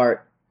School of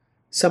Art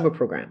summer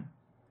program,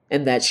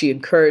 and that she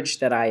encouraged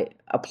that I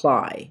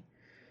apply.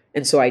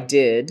 And so I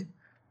did,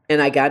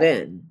 and I got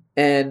in.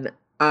 And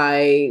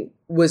I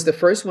was the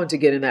first one to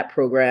get in that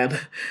program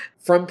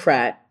from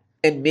Pratt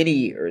in many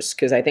years,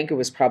 because I think it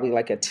was probably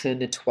a 10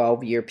 to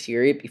 12 year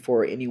period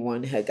before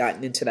anyone had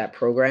gotten into that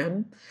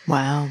program.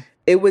 Wow.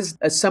 It was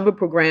a summer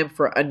program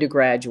for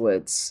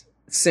undergraduates,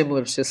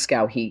 similar to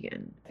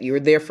Skowhegan. You were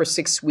there for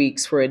 6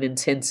 weeks for an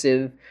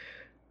intensive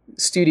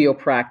studio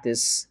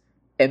practice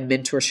and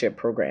mentorship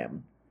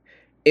program.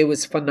 It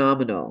was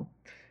phenomenal.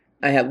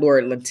 I had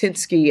Laura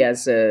Lentinsky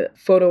as a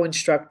photo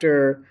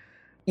instructor.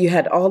 You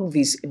had all of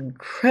these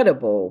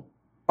incredible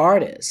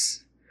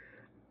artists.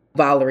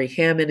 Valerie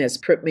Hammond as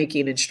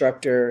printmaking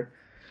instructor.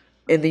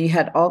 And then you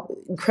had all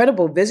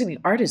incredible visiting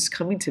artists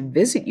coming to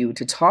visit you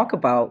to talk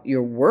about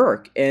your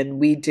work. And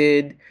we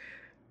did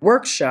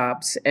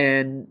workshops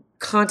and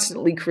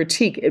constantly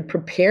critique. It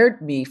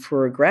prepared me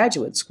for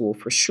graduate school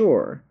for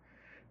sure.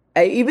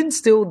 Even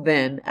still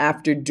then,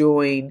 after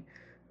doing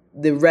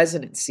the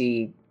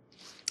residency,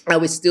 I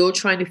was still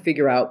trying to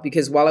figure out,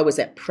 because while I was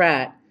at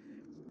Pratt,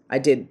 I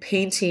did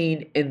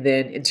painting and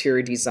then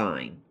interior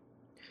design.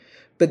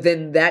 But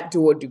then that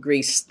dual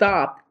degree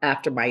stopped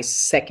after my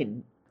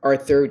second or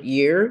third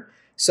year.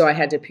 So I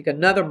had to pick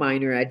another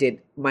minor.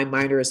 My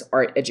minor is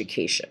art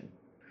education.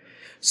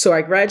 So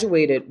I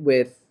graduated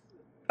with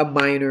a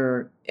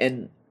minor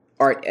in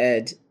art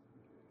ed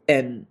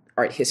and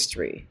art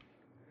history,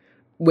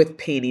 with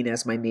painting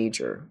as my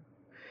major,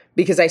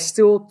 because I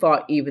still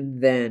thought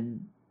even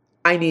then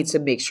I need to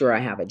make sure I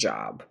have a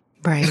job.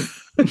 Right.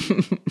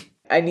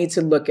 I need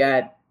to look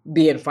at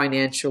being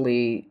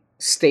financially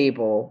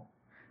stable,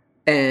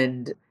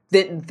 and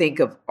didn't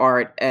think of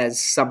art as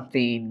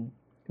something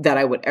that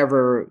I would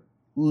ever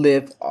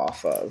live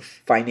off of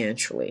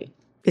financially.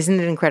 Isn't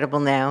it incredible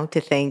now to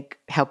think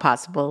how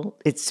possible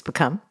it's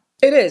become?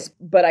 It is,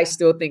 but I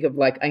still think of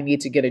I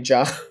need to get a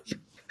job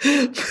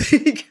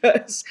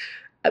because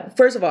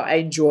first of all, I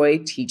enjoy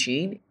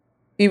teaching,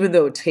 even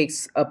though it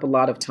takes up a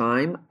lot of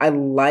time. I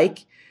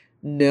like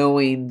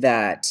knowing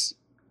that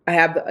I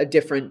have a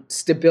different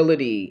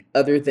stability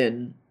other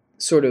than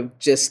sort of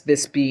just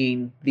this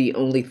being the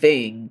only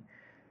thing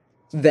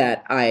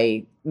that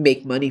I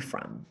make money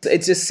from. It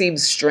just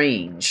seems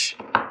strange.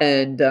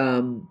 And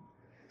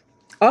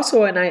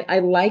also, I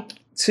like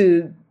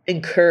to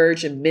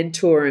encourage and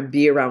mentor and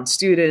be around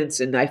students.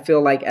 And I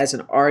feel like as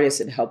an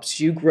artist, it helps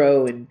you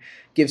grow and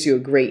gives you a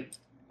great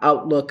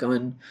outlook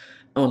on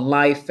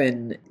life,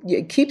 and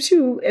it keeps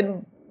you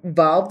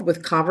involved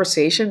with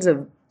conversations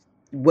of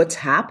what's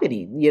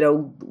happening.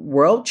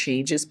 World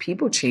changes,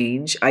 people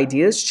change,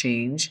 ideas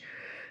change.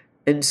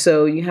 And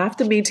so you have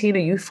to maintain a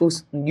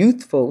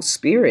youthful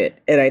spirit.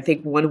 And I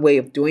think one way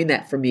of doing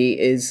that for me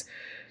is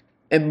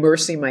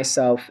immersing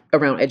myself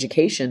around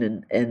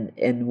education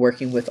and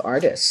working with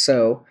artists.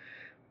 So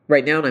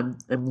right now I'm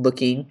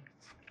looking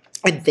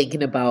and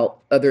thinking about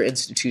other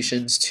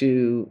institutions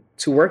to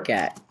work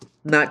at,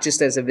 not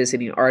just as a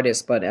visiting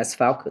artist, but as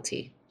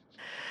faculty.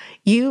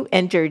 You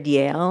entered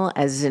Yale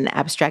as an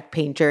abstract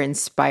painter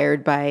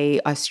inspired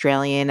by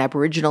Australian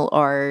Aboriginal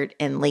art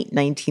and late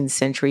 19th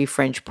century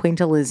French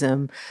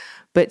pointillism,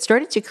 but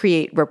started to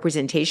create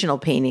representational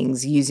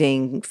paintings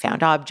using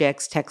found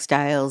objects,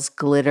 textiles,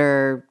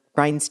 glitter,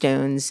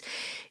 rhinestones.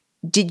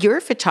 Did your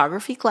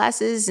photography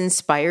classes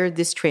inspire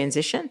this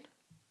transition?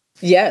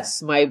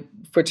 Yes, my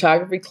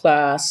photography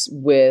class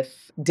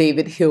with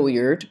David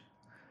Hilliard.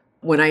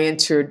 When I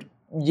entered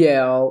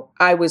Yale,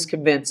 I was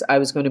convinced I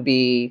was going to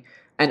be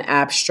an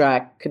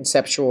abstract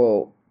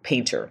conceptual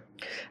painter.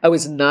 I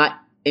was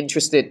not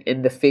interested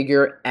in the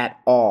figure at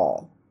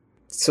all.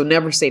 So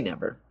never say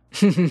never.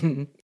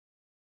 And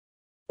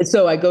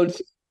so I go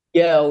to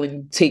Yale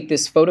and take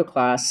this photo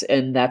class,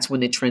 and that's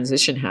when the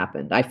transition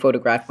happened. I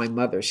photographed my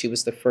mother. She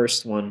was the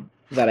first one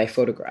that I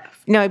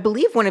photographed. Now, I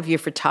believe one of your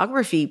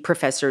photography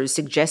professors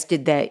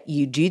suggested that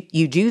you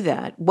do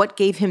that. What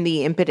gave him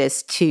the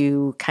impetus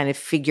to kind of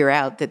figure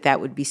out that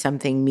that would be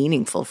something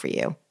meaningful for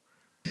you?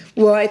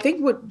 Well, I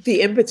think what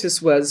the impetus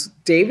was,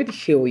 David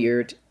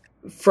Hilliard,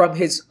 from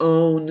his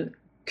own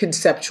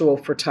conceptual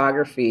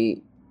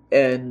photography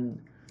and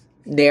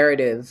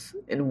narrative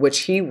in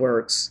which he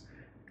works,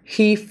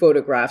 he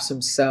photographs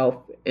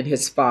himself and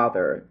his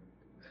father.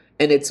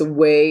 And it's a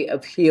way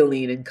of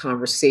healing and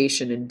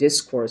conversation and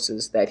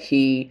discourses that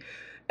he,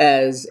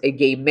 as a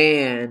gay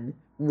man,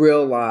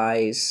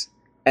 realized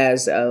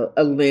as a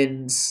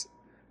lens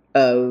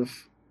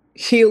of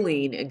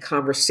healing and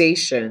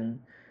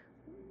conversation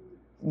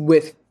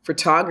with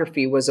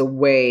photography was a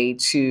way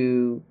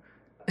to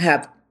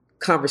have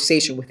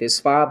conversation with his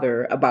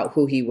father about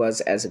who he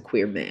was as a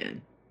queer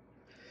man.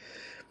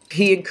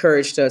 He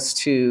encouraged us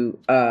to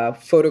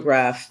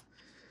photograph,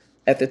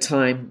 at the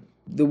time,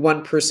 the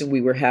one person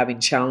we were having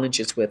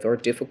challenges with or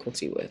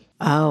difficulty with.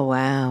 Oh,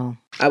 wow.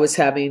 I was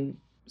having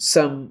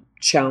some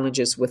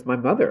challenges with my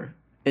mother.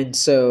 And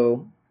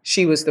so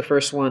she was the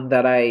first one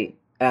that I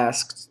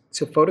asked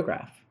to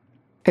photograph.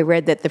 I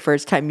read that the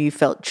first time you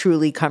felt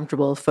truly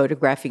comfortable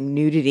photographing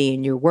nudity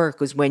in your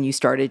work was when you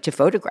started to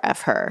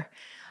photograph her.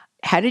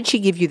 How did she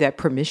give you that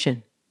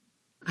permission?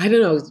 I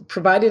don't know,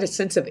 provided a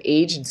sense of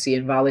agency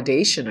and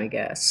validation, I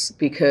guess,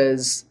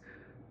 because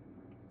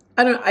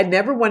I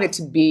never wanted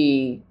to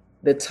be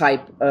the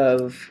type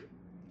of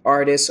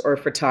artist or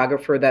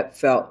photographer that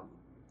felt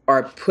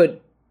or put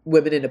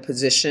women in a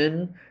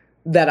position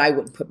that I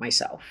wouldn't put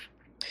myself.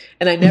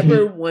 And I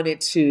never wanted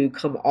to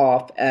come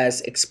off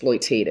as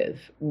exploitative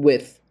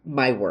with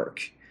my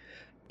work.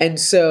 And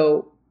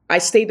so I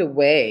stayed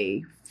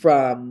away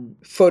from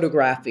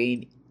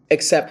photographing,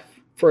 except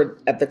for,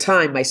 at the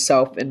time,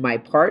 myself and my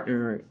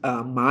partner,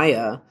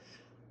 Maya,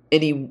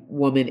 any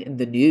woman in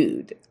the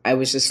nude. I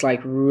was just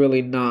like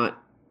really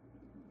not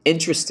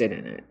interested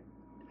in it.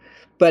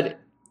 But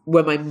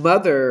when my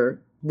mother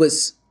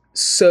was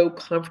so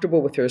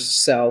comfortable with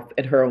herself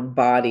and her own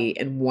body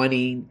and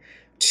wanting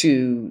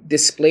to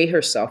display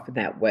herself in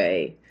that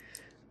way,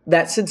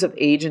 that sense of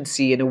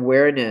agency and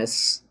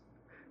awareness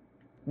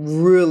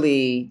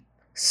really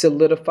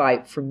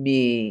solidified for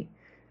me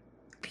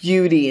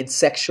beauty and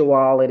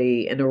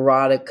sexuality and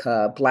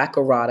erotica, Black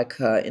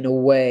erotica, in a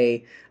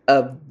way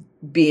of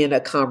being a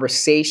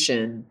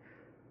conversation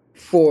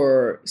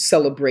for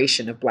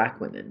celebration of Black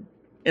women.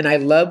 And I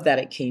love that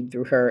it came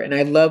through her. And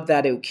I love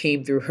that it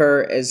came through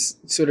her as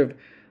sort of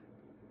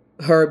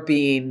her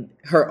being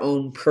her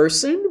own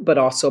person, but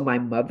also my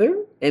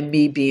mother, and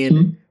me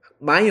being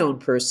my own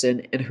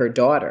person and her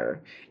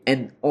daughter,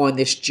 and on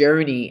this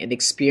journey and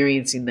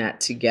experiencing that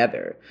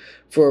together.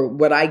 For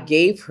what I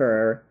gave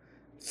her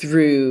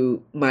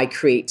through my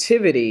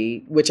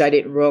creativity, which I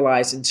didn't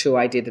realize until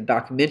I did the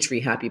documentary,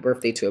 Happy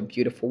Birthday to a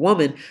Beautiful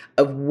Woman,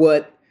 of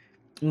what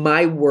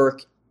my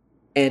work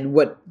and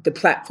what the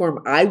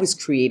platform I was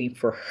creating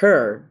for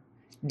her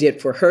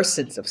did for her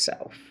sense of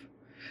self.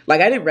 Like,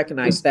 I didn't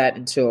recognize that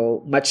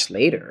until much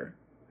later.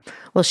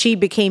 Well, she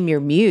became your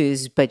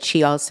muse, but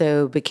she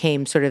also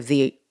became sort of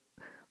the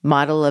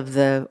model of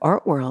the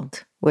art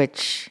world,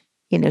 which,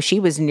 you know, she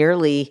was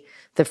nearly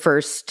the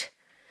first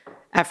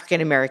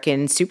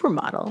African-American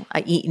supermodel.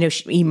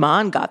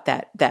 Iman got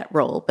that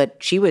role, but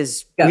she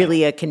was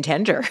really a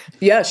contender.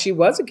 Yeah, she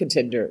was a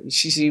contender.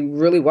 She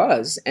really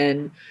was.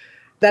 And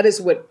that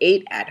is what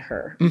ate at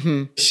her.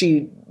 Mm-hmm.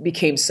 She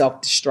became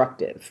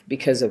self-destructive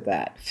because of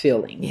that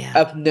feeling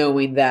of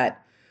knowing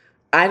that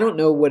I don't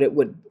know what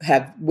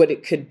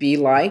it could be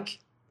like.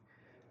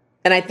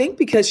 And I think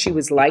because she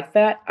was like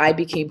that, I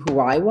became who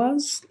I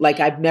was.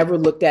 Like, I've never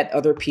looked at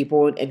other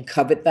people and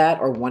covet that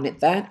or wanted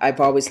that. I've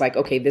always like,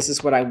 okay, this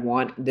is what I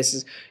want. This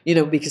is,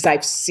 because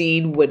I've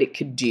seen what it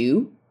could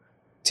do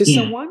to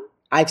someone.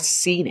 I've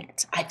seen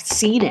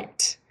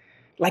it.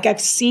 Like,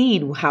 I've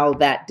seen how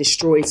that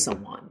destroys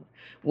someone.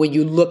 When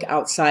you look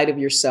outside of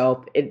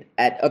yourself and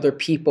at other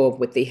people,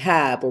 what they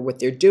have or what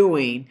they're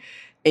doing,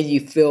 and you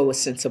feel a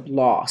sense of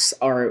loss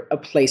or a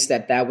place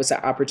that was an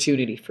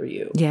opportunity for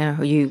you. Yeah,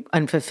 or you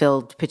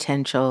unfulfilled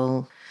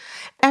potential.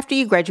 After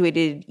you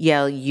graduated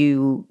Yale,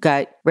 you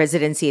got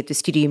residency at the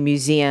Studio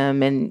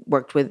Museum and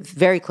worked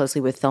very closely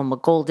with Thelma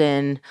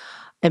Golden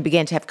and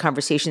began to have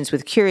conversations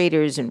with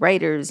curators and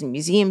writers and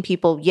museum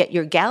people. Yet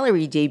your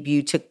gallery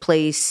debut took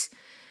place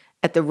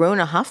at the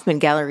Rona Hoffman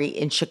Gallery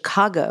in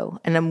Chicago.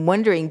 And I'm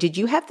wondering, did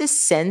you have this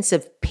sense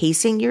of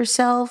pacing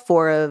yourself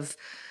or of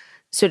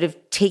sort of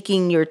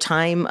taking your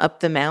time up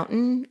the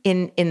mountain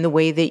in the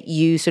way that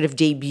you sort of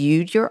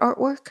debuted your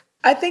artwork?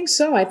 I think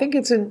so. I think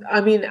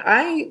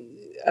I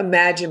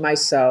imagine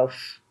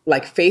myself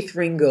like Faith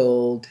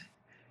Ringgold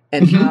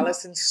and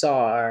Alison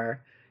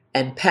Saar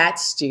and Pat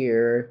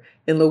Steer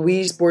and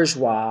Louise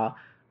Bourgeois.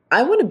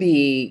 I want to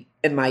be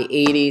in my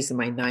 80s and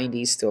my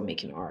 90s still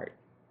making art.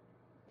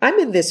 I'm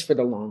in this for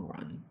the long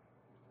run.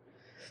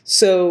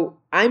 So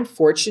I'm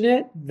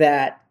fortunate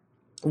that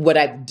what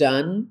I've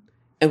done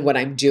and what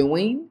I'm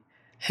doing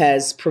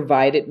has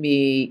provided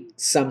me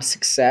some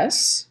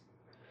success,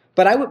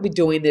 but I would be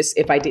doing this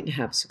if I didn't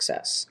have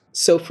success.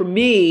 So for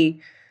me,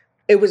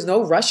 it was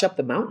no rush up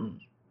the mountain.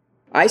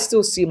 I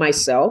still see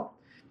myself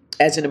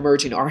as an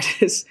emerging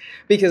artist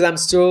because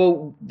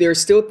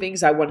there's still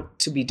things I want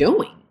to be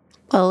doing.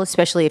 Well,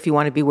 especially if you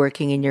want to be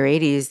working in your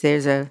 80s,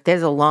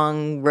 there's a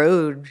long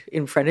road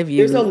in front of you.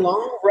 There's a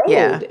long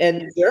road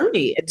and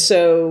journey. And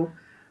so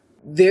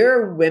there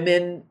are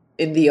women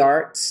in the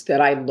arts that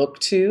I look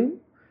to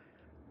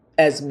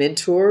as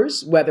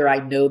mentors, whether I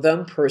know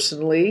them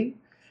personally.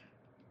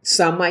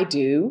 Some I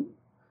do.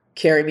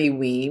 Carrie Mae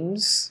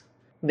Weems,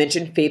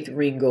 mentioned Faith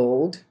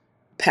Ringgold,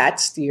 Pat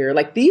Steer.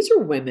 Like, these are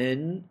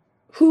women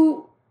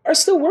who are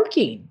still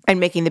working. And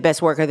making the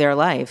best work of their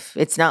life.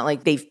 It's not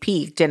like they've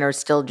peaked and are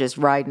still just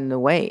riding the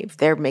wave.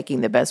 They're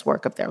making the best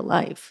work of their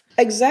life.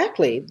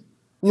 Exactly.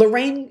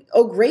 Lorraine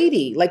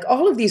O'Grady, like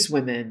all of these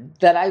women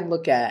that I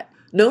look at.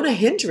 Nona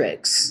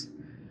Hendricks.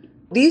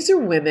 These are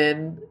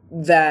women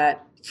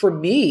that, for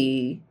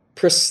me,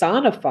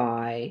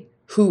 personify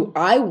who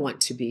I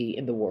want to be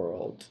in the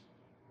world.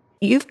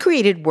 You've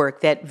created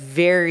work that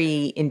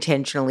very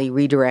intentionally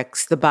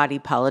redirects the body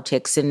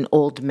politics in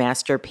old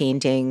master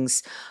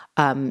paintings.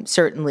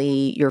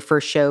 Certainly your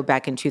first show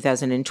back in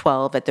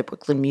 2012 at the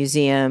Brooklyn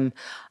Museum.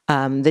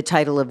 The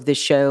title of the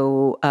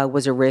show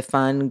was a riff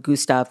on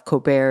Gustave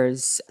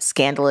Courbet's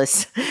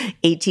scandalous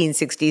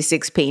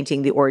 1866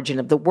 painting, The Origin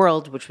of the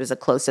World, which was a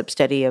close-up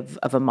study of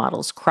a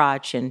model's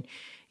crotch. And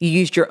you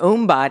used your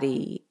own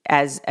body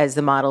as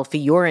the model for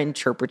your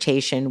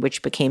interpretation,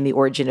 which became The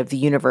Origin of the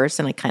Universe.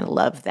 And I kind of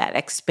love that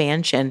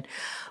expansion.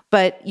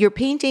 But your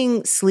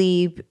painting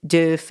Sleep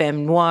de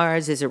Femmes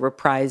Noires is a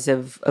reprise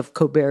of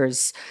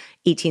Courbet's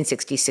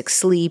 1866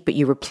 Sleep, but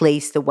you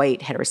replace the white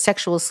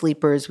heterosexual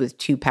sleepers with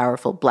two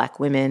powerful Black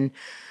women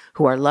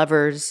who are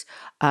lovers.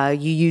 You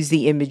use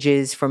the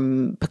images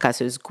from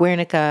Picasso's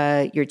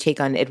Guernica, your take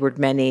on Edward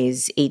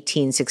Manet's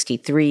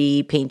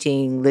 1863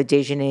 painting Le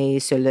Déjeuner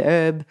sur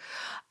l'herbe,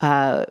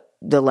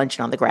 The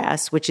Luncheon on the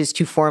Grass, which is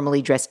two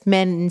formally dressed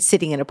men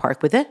sitting in a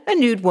park with a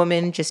nude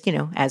woman, just,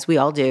 as we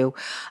all do.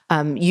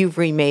 You've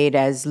remade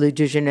as Le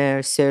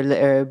Déjeuner sur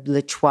l'herbe,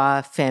 Les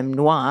Trois Femmes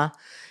Noires,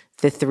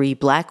 the three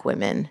Black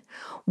women.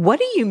 What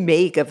do you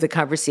make of the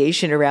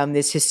conversation around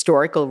this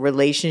historical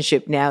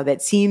relationship now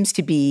that seems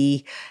to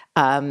be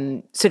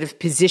sort of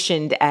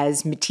positioned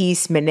as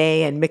Matisse,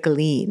 Manet, and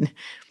Mickalene?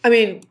 I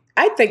mean,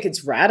 I think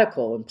it's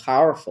radical and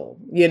powerful.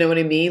 You know what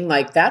I mean?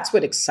 Like, that's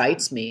what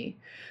excites me.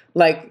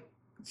 Like,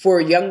 for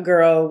a young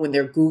girl, when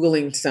they're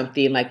Googling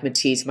something like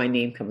Matisse, my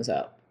name comes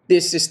up.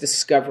 There's this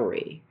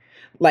discovery.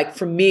 Like,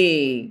 for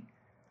me,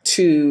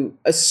 to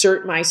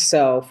assert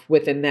myself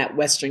within that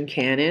Western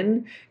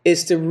canon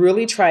is to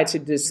really try to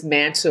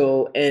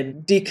dismantle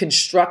and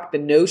deconstruct the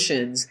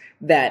notions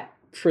that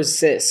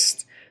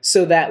persist.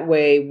 So that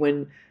way,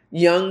 when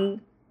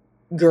young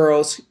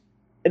girls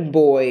and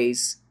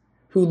boys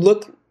who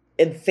look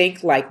and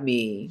think like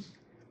me,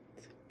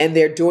 and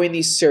they're doing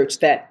these search,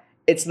 that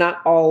it's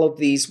not all of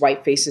these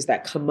white faces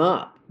that come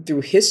up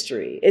through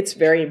history. It's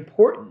very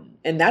important.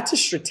 And that's a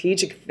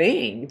strategic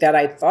thing that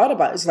I thought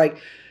about. It's like,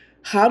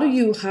 how do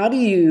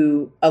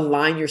you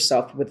align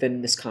yourself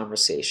within this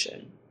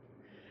conversation?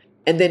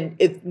 And then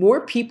if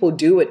more people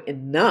do it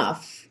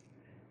enough,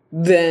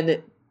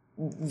 then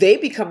they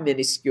become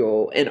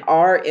minuscule and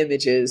our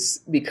images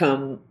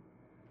become,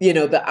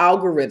 the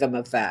algorithm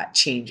of that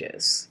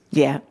changes.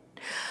 Yeah.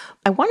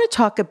 I want to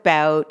talk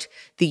about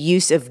the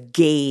use of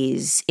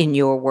gaze in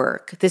your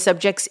work. The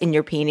subjects in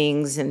your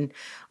paintings and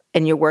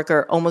your work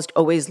are almost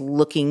always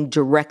looking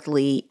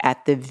directly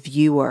at the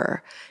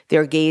viewer.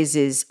 Their gaze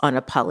is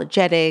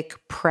unapologetic,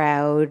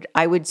 proud.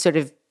 I would sort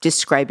of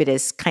describe it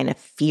as kind of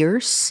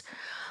fierce.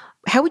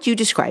 How would you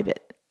describe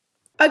it?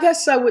 I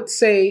guess I would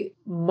say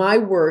my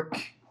work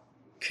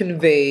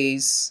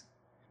conveys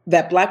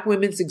that Black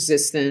women's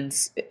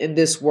existence in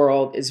this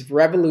world is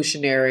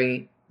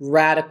revolutionary,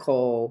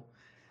 radical,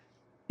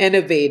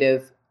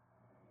 innovative,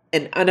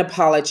 and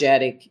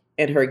unapologetic,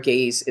 and her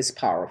gaze is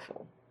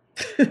powerful.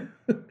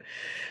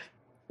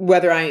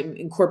 whether I'm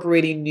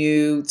incorporating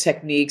new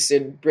techniques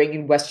and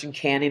bringing Western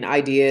canon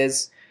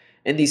ideas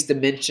and these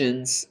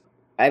dimensions,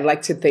 I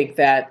like to think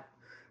that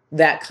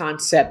that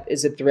concept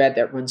is a thread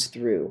that runs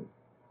through.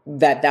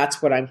 That's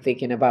what I'm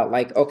thinking about.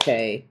 Like,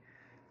 okay,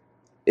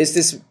 is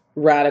this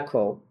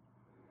radical?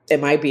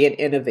 Am I being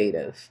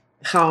innovative?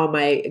 How am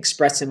I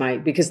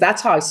expressing because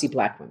that's how I see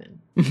Black women.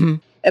 Mm-hmm.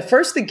 At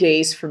first, the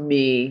gaze for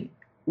me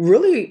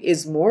really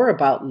is more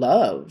about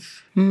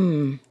love.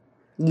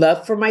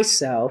 Love for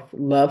myself,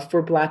 love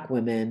for Black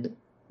women,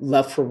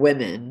 love for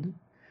women,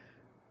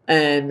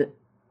 and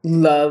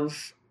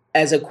love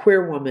as a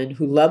queer woman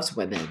who loves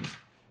women.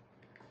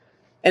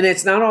 And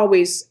it's not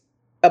always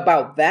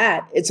about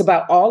that. It's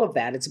about all of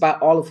that. It's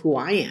about all of who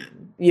I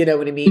am. You know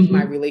what I mean? Mm-hmm.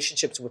 My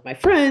relationships with my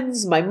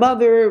friends, my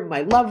mother,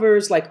 my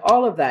lovers, like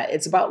all of that.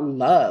 It's about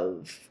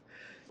love.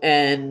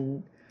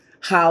 And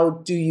how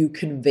do you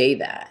convey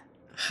that?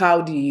 How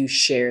do you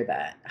share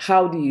that?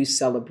 How do you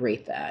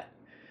celebrate that?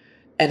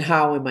 And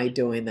how am I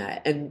doing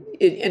that?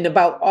 And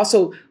about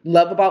also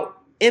love about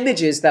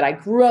images that I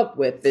grew up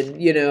with. And,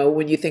 you know,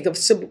 when you think of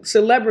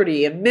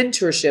celebrity and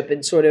mentorship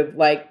and sort of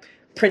like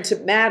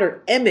printed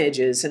matter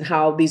images and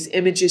how these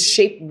images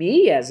shaped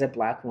me as a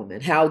Black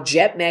woman, how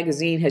Jet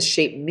magazine has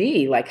shaped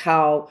me, like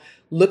how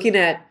looking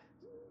at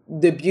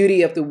the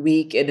beauty of the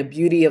week and the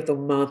beauty of the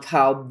month,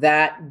 how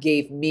that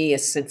gave me a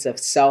sense of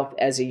self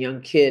as a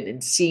young kid,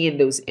 and seeing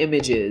those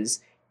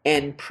images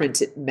and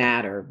printed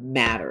matter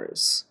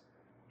matters.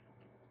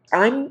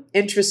 I'm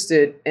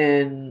interested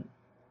in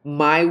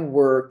my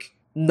work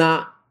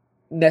not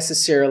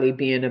necessarily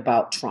being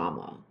about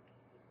trauma.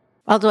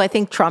 Although I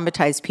think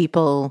traumatized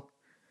people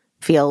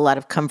feel a lot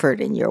of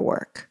comfort in your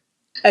work.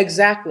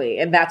 Exactly.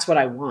 And that's what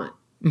I want.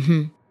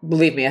 Mm-hmm.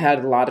 Believe me, I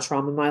had a lot of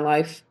trauma in my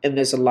life. And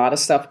there's a lot of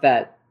stuff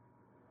that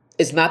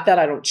it's not that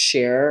I don't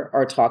share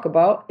or talk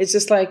about. It's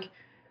just like,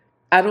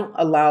 I don't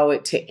allow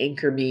it to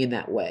anchor me in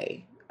that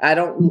way. I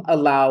don't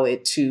allow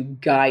it to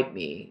guide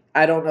me.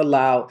 I don't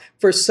allow,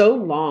 for so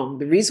long,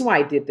 the reason why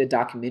I did the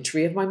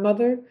documentary of my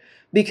mother,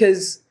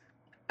 because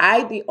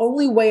the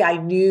only way I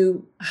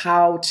knew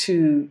how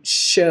to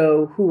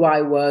show who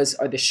I was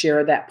or to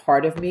share that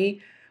part of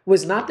me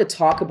was not to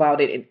talk about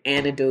it in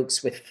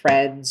anecdotes with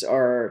friends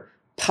or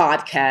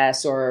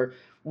podcasts or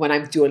when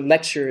I'm doing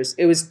lectures.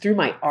 It was through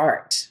my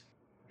art.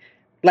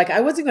 Like, I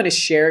wasn't going to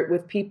share it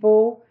with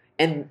people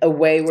in a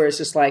way where it's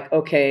just like,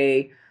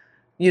 okay,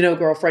 you know,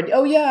 girlfriend,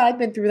 oh yeah, I've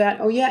been through that.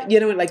 Oh yeah.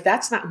 You know, like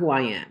that's not who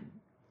I am.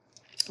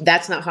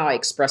 That's not how I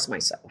express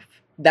myself.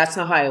 That's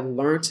not how I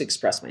learned to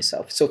express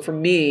myself. So for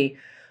me,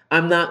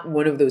 I'm not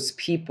one of those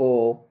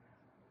people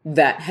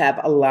that have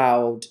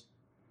allowed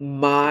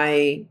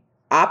my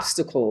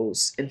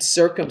obstacles and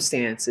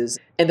circumstances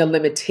and the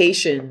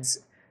limitations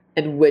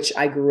in which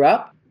I grew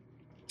up.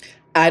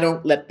 I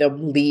don't let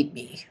them lead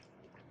me.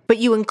 But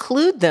you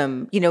include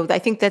them. You know, I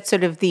think that's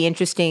sort of the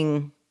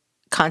interesting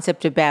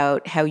concept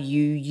about how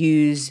you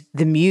use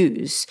the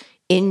muse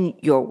in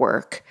your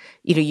work.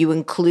 You know, you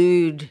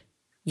include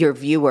your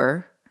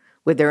viewer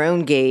with their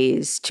own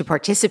gaze to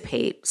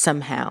participate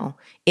somehow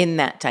in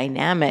that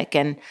dynamic.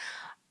 And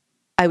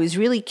I was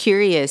really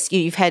curious,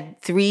 you've had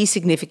 3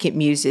 significant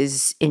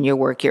muses in your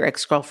work. Your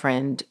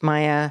ex-girlfriend,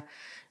 Maya,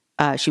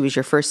 she was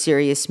your first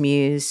serious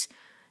muse.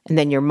 And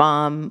then your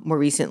mom, more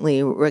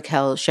recently,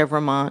 Raquel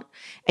Chevremont.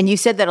 And you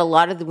said that a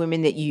lot of the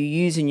women that you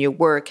use in your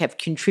work have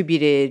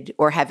contributed,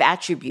 or have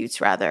attributes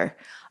rather,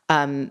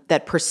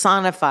 that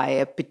personify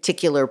a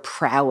particular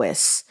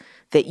prowess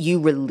that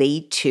you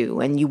relate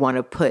to and you want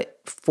to put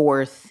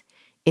forth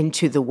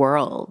into the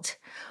world.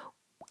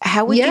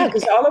 How would you?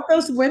 Because all of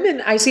those women,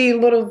 I see a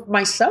little of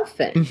myself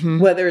in,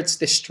 whether it's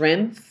the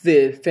strength,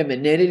 the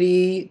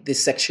femininity, the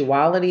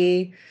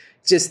sexuality,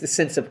 just the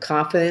sense of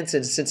confidence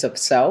and sense of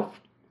self.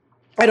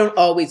 I don't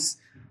always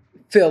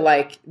feel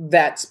like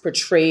that's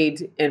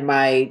portrayed in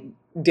my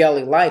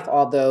daily life,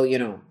 although, you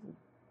know,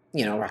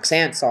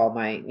 Roxanne saw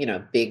my,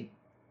 big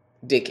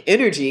dick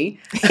energy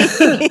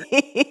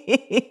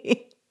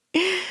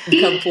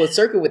come full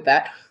circle with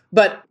that.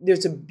 But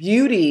there's a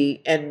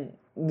beauty in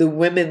the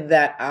women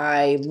that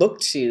I look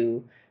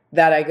to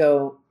that I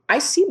go, I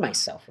see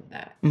myself in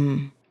that.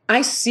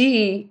 I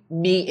see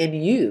me in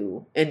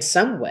you in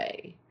some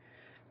way.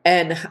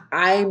 And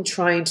I'm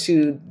trying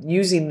to,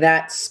 using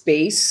that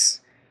space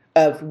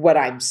of what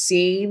I'm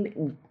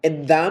seeing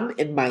in them,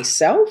 in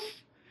myself,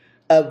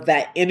 of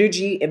that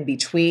energy in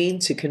between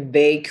to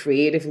convey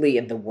creatively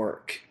in the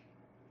work.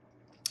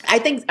 I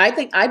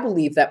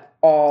believe that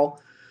all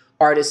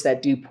artists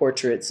that do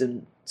portraits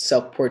and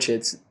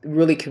self-portraits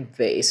really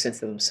convey a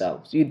sense of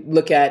themselves. You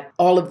look at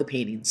all of the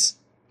paintings,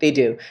 they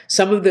do.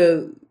 Some of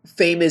the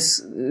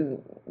famous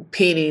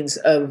paintings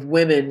of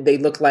women, they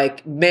look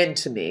like men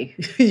to me,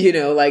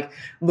 like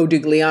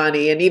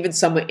Modigliani and even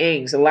some of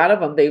Ingres. A lot of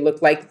them,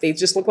 they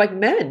just look like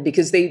men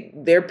because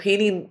they're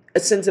painting a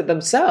sense of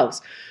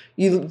themselves.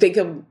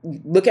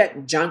 Look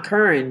at John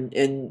Curran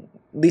and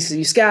Lisa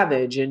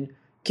Yuskavage and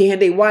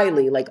Kehinde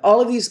Wiley. Like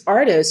all of these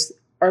artists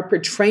are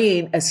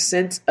portraying a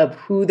sense of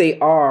who they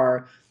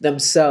are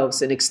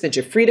themselves in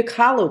extension. Frida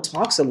Kahlo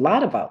talks a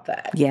lot about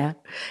that. Yeah.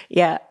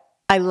 Yeah.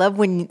 I love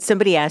when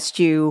somebody asked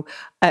you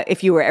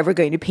if you were ever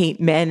going to paint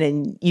men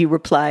and you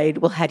replied,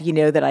 well, how do you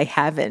know that I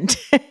haven't?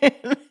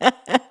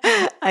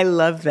 I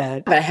love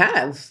that. I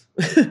have.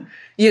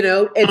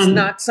 It's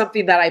not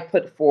something that I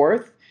put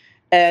forth.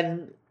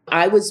 And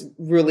I was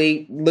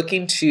really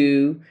looking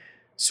to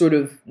sort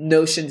of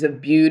notions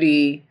of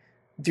beauty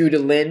through the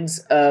lens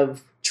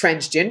of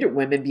transgender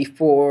women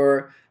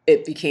before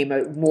it became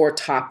a more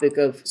topic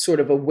of sort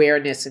of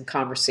awareness and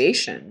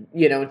conversation.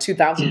 In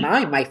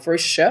 2009, my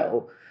first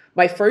show,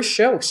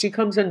 She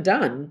Comes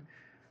Undone,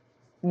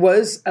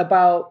 was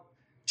about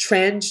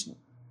transgendered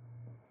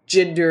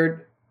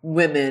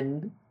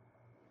women,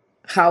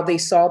 how they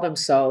saw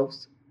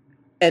themselves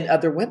and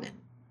other women,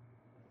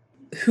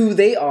 who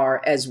they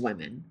are as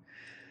women.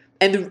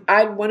 And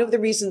one of the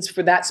reasons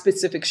for that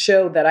specific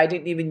show that I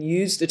didn't even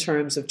use the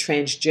terms of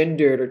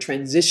transgendered or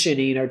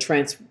transitioning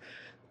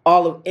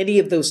or any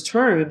of those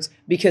terms,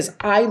 because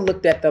I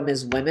looked at them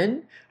as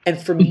women.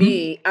 And for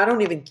me, I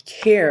don't even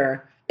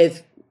care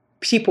if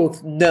people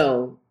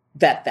know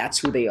that that's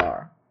who they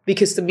are,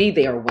 because to me,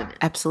 they are women.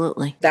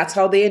 Absolutely. That's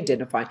how they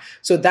identify.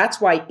 So that's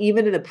why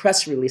even in the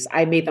press release,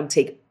 I made them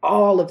take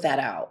all of that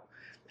out.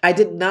 I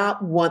did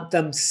not want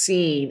them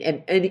seen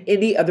in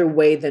any other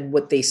way than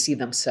what they see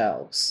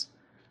themselves.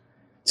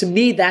 To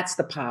me, that's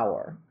the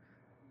power.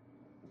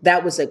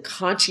 That was a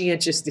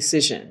conscientious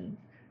decision.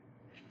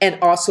 And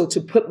also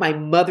to put my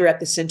mother at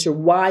the center.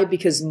 Why?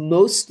 Because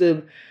most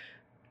of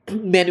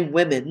men and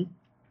women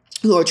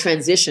who are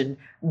transitioned,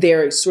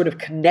 they're sort of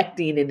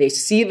connecting and they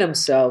see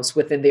themselves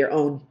within their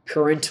own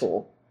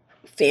parental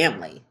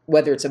family,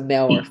 whether it's a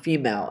male or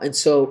female. And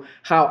so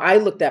how I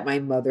looked at my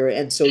mother,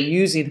 and so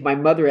using my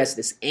mother as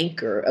this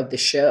anchor of the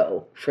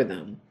show for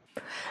them.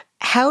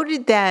 How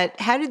did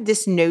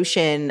this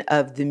notion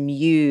of the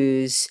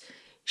muse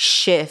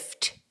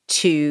shift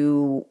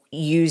to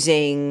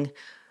using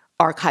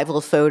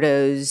archival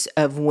photos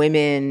of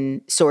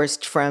women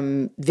sourced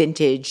from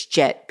vintage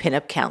jet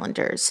pinup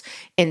calendars?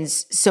 And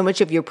so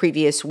much of your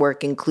previous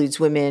work includes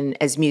women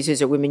as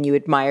muses or women you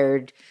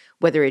admired,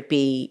 whether it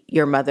be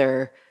your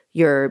mother,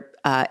 your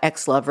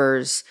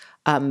ex-lovers,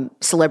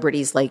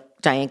 celebrities like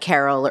Diane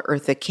Carroll or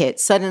Eartha Kitt.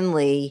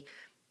 Suddenly,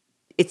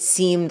 it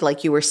seemed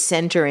like you were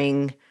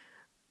centering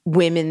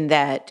women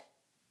that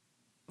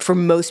for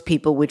most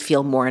people would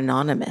feel more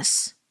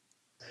anonymous.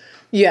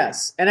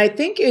 Yes. And I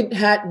think it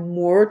had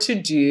more to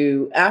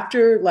do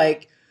after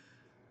like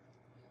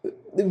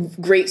the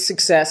great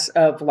success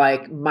of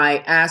like my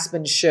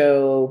Aspen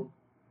show,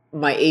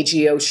 my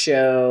AGO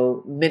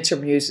show, Mentor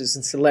Muses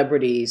and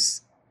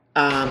Celebrities.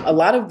 A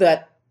lot of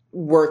that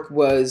work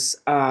was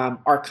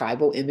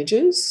archival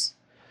images.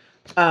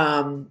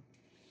 I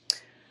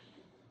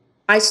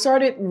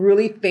started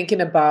really thinking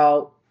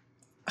about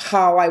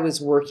how I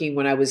was working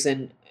when I was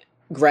in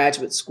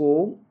graduate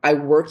school. I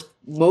worked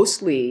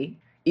mostly,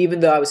 even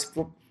though I was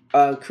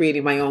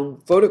creating my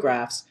own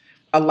photographs,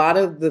 a lot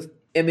of the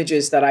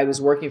images that I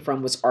was working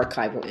from was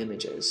archival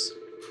images.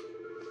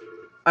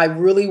 I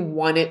really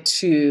wanted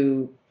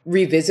to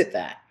revisit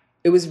that.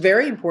 It was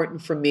very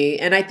important for me.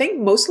 And I think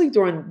mostly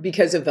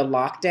because of the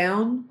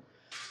lockdown,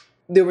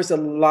 there was a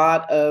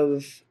lot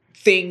of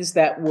things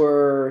that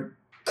were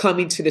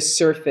coming to the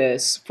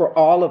surface for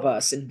all of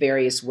us in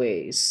various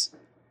ways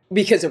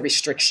because of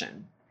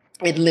restriction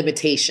and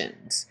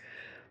limitations.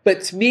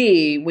 But to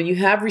me, when you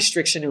have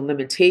restriction and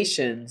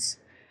limitations,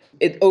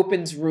 it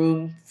opens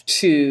room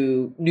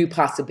to new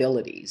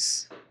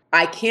possibilities.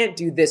 I can't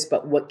do this,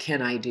 but what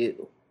can I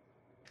do?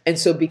 And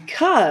so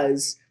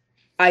because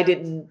I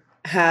didn't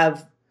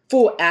have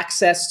full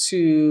access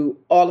to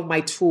all of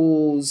my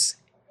tools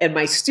in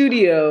my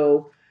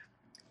studio,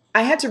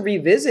 I had to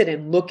revisit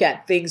and look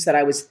at things that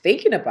I was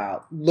thinking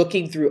about,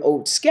 looking through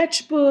old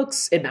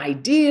sketchbooks and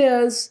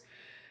ideas.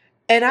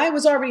 And I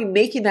was already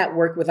making that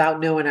work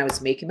without knowing I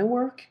was making the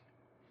work.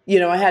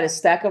 I had a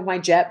stack of my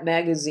Jap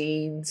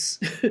magazines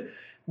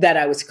that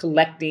I was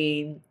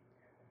collecting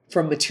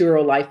from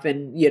Material Life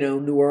in,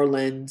 New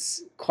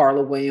Orleans,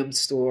 Carla Williams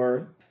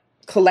store,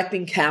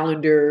 collecting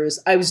calendars.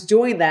 I was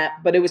doing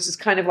that, but it was just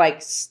kind of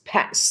like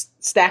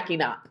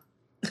stacking up.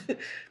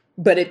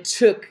 But it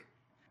took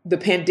the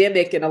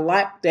pandemic and a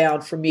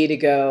lockdown for me to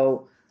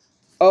go,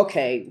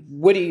 okay,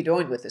 what are you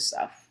doing with this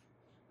stuff?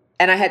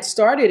 And I had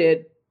started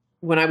it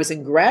when I was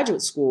in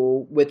graduate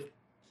school with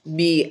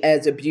me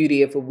as a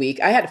beauty of a week.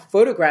 I had to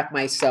photograph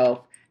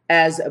myself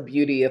as a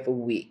beauty of a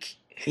week.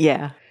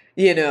 Yeah.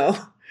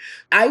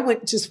 I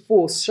went just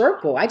full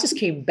circle. I just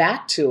came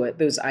back to it,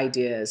 those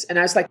ideas. And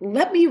I was like,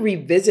 let me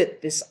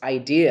revisit this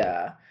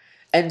idea.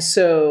 And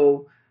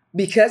so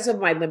because of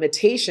my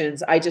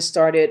limitations, I just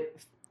started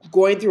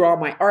going through all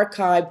my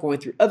archive, going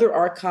through other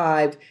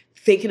archive,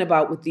 thinking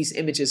about what these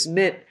images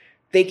meant,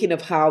 thinking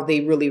of how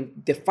they really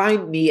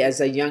defined me as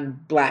a young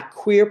Black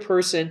queer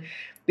person.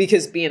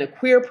 Because being a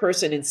queer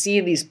person and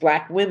seeing these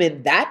Black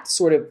women, that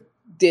sort of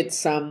did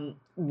some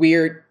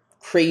weird,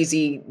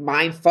 crazy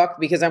mind fuck,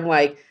 because I'm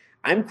like,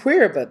 I'm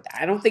queer, but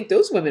I don't think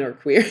those women are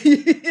queer.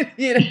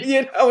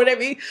 You know what I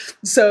mean?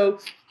 So,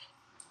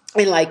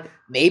 and like,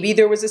 maybe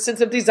there was a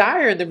sense of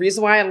desire. And the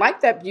reason why I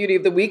liked that beauty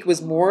of the week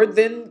was more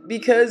than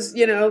because,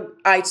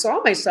 I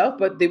saw myself,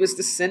 but there was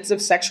the sense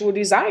of sexual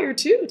desire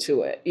too,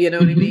 to it. You know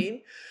what I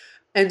mean?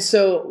 And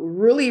so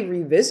really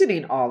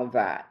revisiting all of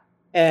that.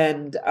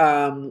 And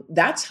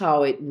that's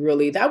how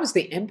that was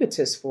the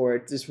impetus for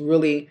it.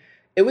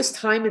 It was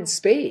time and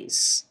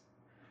space.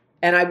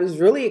 And I was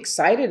really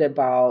excited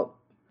about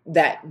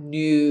that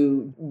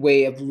new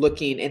way of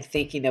looking and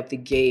thinking of the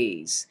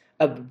gaze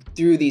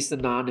through these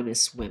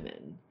anonymous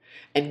women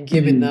and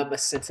giving them a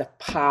sense of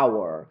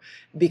power,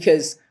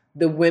 because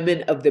the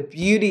women of the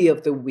beauty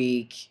of the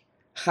week,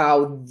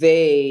 how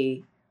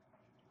they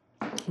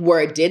were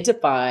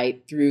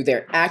identified through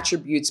their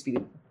attributes,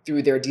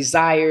 through their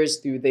desires,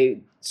 through the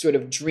sort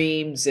of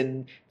dreams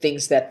and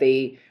things that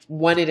they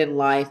wanted in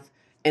life,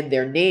 and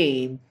their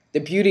name. The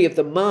beauty of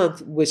the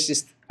month was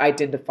just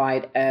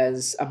identified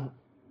as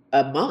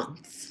a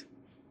month.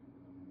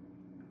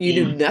 You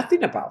knew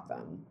nothing about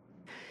them.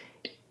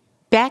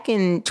 Back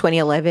in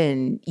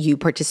 2011, you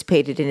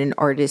participated in an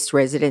artist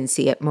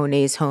residency at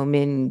Monet's home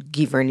in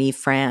Giverny,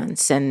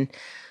 France. And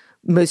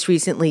most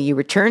recently, you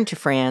returned to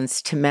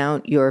France to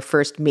mount your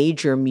first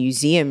major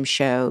museum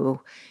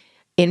show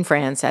in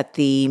France at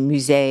the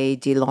Musée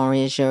de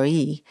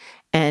l'Orangerie.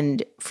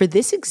 And for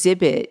this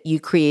exhibit, you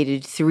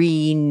created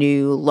 3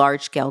 new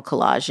large-scale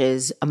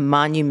collages, a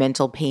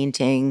monumental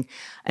painting,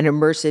 an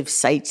immersive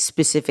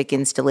site-specific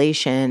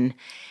installation.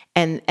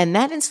 And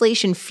that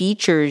installation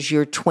features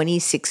your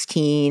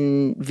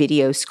 2016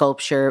 video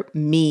sculpture,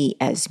 Me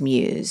as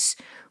Muse,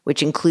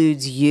 which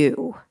includes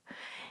you.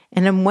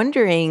 And I'm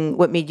wondering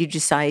what made you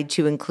decide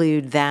to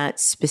include that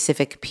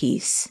specific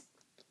piece.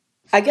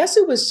 I guess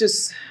it was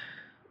just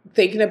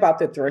thinking about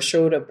the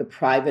threshold of the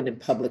private and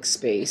public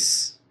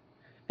space,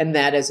 and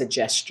that as a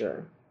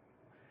gesture.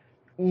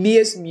 Me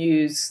as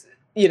Muse,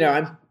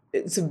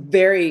 it's a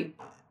very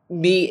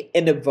me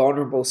in a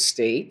vulnerable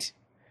state.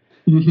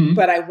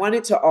 But I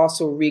wanted to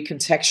also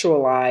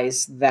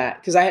recontextualize that,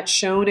 because I had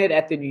shown it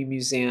at the New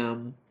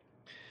Museum,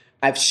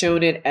 I've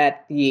shown it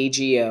at the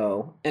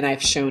AGO, and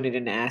I've shown it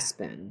in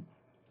Aspen.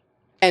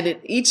 And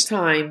each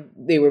time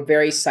they were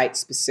very site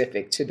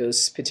specific to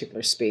those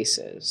particular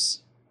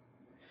spaces.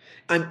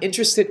 I'm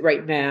interested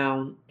right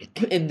now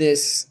in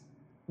this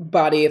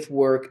body of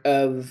work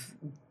of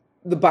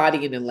the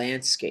body in a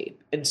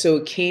landscape. And so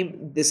it gave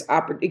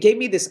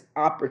me this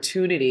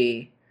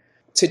opportunity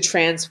to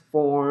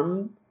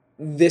transform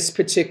this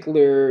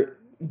particular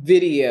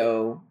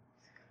video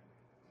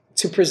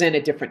to present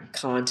a different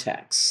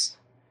context.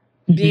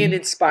 Being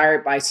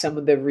inspired by some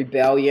of the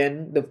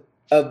rebellion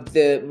of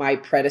my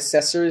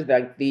predecessors,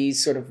 like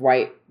these sort of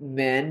white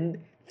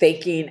men,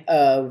 thinking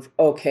of,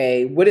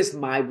 okay, what is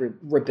my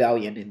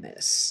rebellion in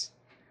this?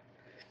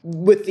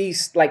 With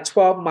these like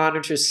 12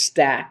 monitors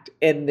stacked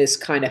in this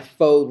kind of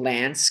faux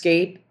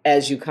landscape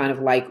as you kind of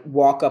like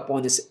walk up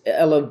on this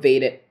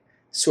elevated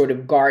sort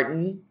of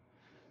garden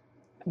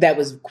that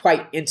was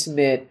quite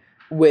intimate,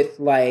 with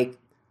like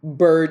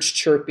birds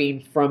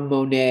chirping from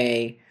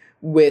Monet,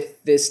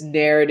 with this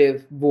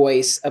narrative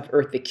voice of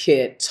Eartha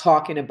Kitt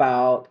talking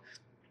about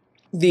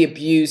the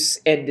abuse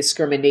and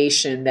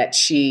discrimination that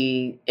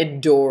she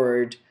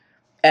endured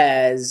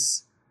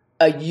as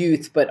a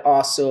youth, but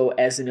also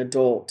as an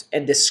adult,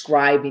 and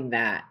describing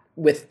that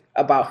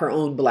about her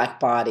own Black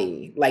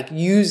body, like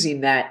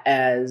using that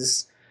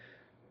as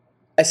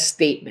a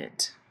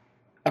statement,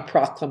 a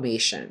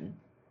proclamation,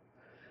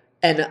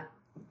 and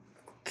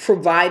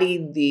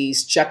providing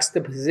these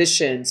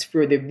juxtapositions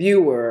for the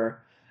viewer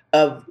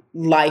of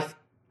life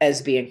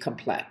as being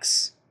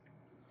complex.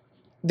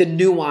 The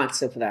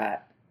nuance of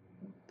that.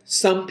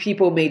 Some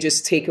people may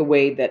just take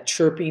away that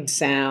chirping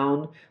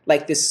sound,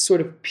 like this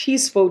sort of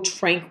peaceful,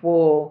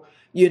 tranquil,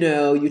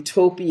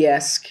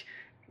 utopia-esque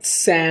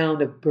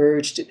sound of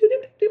birds.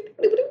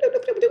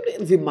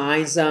 It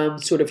reminds them,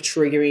 sort of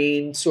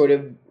triggering, sort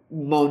of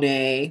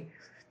Monet.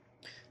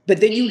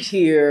 But then you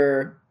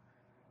hear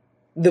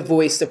the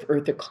voice of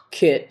Eartha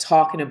Kitt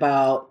talking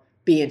about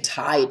being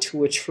tied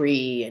to a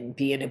tree and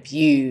being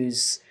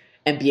abused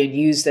and being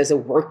used as a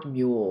work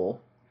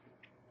mule.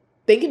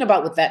 Thinking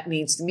about what that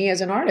means to me as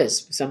an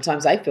artist.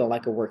 Sometimes I feel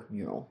like a work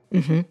mule.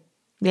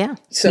 Yeah.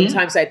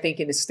 Sometimes I think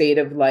in the state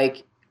of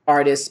like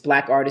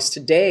Black artists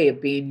today,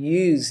 of being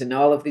used in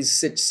all of these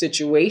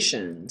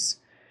situations.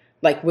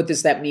 Like, what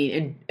does that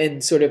mean?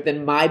 And sort of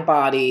in my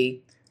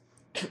body.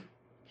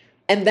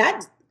 And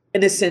that,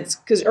 in a sense,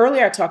 because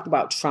earlier I talked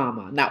about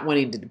trauma, not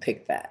wanting to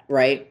depict that,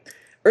 right?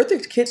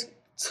 Eartha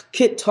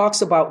Kitt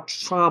talks about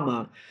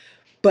trauma,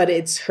 but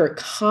it's her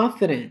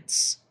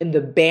confidence in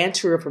the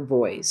banter of her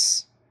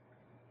voice.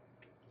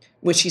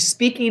 When she's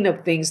speaking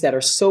of things that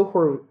are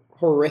so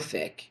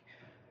horrific,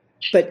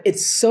 but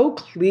it's so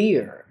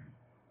clear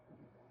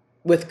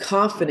with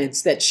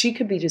confidence that she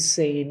could be just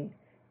saying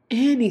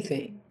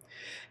anything.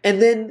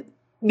 And then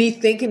me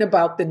thinking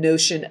about the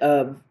notion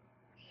of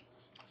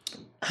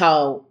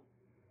how,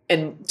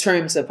 in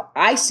terms of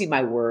I see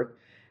my work,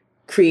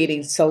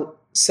 creating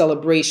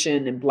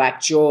celebration and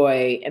Black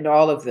joy and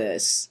all of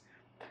this,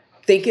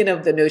 thinking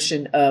of the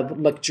notion of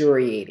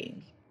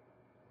luxuriating.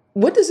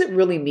 What does it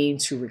really mean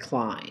to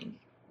recline?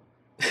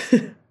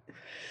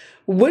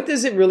 What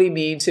does it really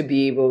mean to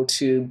be able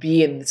to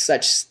be in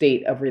such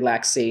state of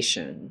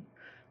relaxation?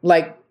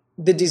 Like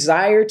the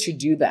desire to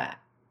do that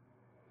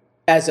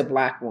as a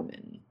Black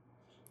woman,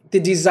 the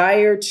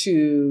desire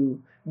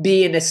to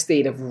be in a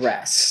state of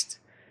rest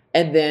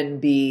and then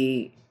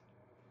be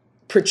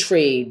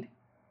portrayed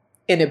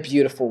in a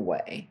beautiful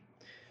way.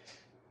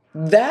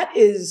 That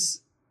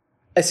is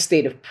a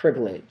state of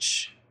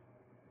privilege.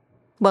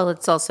 Well,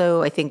 it's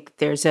also, I think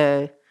there's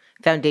a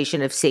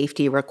foundation of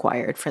safety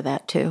required for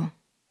that too.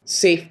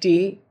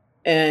 Safety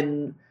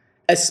and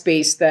a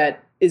space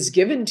that is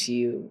given to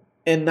you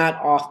and not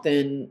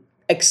often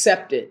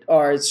accepted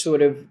or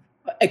sort of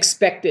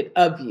expected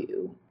of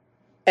you.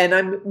 And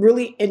I'm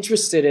really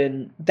interested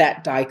in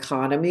that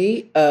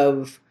dichotomy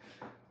of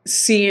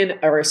seeing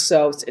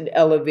ourselves in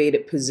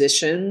elevated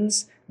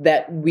positions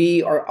that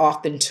we are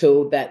often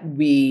told that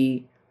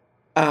we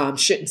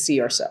shouldn't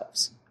see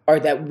ourselves, or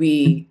that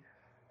we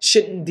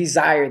shouldn't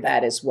desire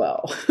that as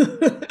well.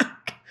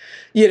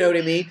 You know what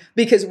I mean?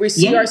 Because we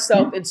see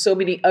ourselves in so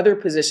many other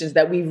positions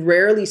that we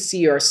rarely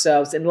see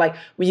ourselves. And like,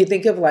 when you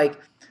think of like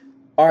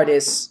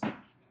artists,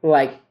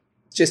 like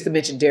just to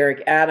mention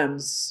Derek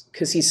Adams,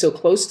 because he's so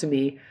close to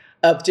me,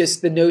 of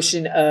just the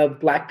notion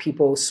of Black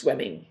people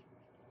swimming.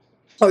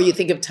 Or you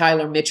think of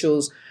Tyler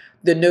Mitchell's,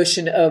 the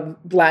notion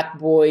of Black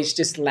boys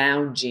just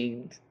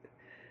lounging.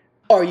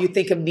 Or you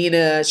think of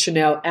Nina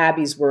Chanel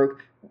Abbey's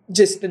work,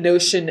 just the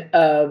notion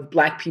of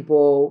Black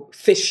people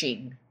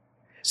fishing.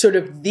 Sort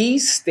of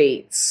these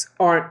states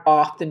aren't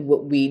often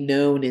what we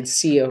know and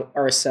see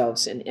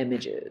ourselves in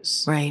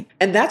images. Right.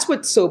 And that's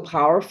what's so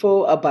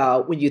powerful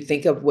about when you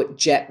think of what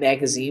Jet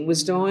magazine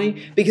was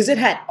doing, because it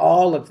had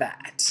all of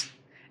that.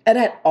 It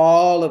had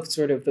all of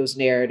sort of those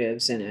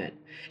narratives in it.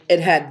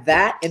 It had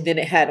that, and then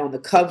it had on the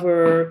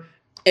cover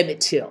Emmett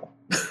Till.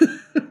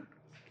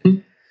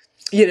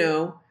 You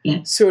know,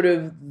 sort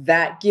of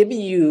that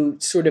giving you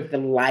sort of the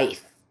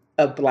life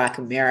of Black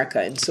America.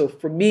 And so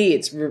for me,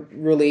 it's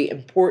really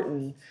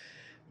important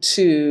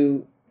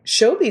to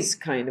show these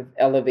kind of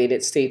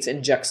elevated states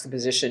in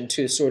juxtaposition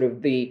to sort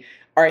of the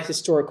art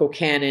historical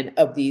canon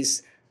of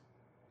these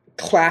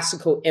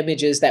classical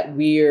images that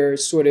we're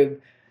sort of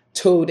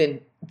told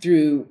in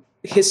through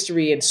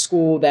history and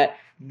school that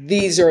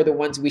these are the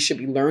ones we should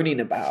be learning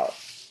about.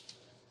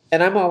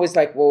 And I'm always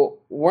like, well,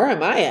 where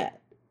am I at?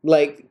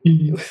 Like,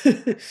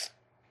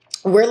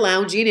 we're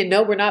lounging, and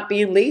no, we're not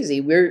being lazy.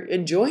 We're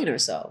enjoying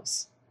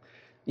ourselves,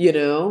 you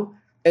know,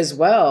 as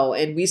well.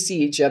 And we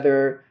see each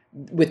other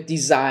with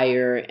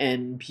desire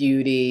and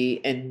beauty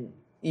and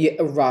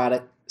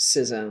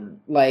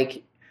eroticism.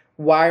 Like,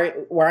 why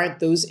aren't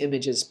those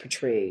images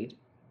portrayed?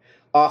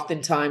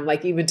 Oftentimes,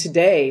 like even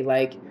today,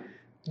 like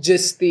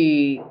just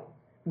the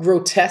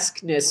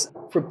grotesqueness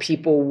for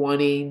people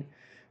wanting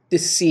to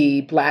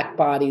see Black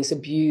bodies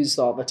abused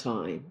all the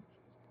time,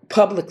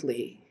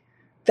 publicly.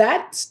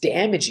 That's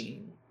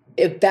damaging.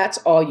 If that's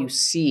all you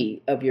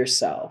see of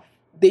yourself,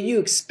 then you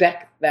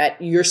expect that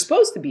you're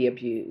supposed to be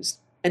abused.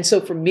 And so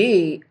for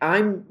me,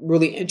 I'm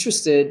really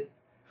interested,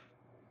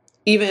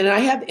 and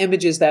I have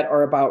images that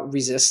are about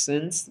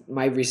resistance,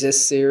 my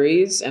Resist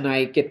series, and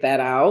I get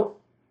that out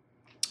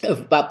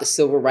about the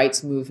civil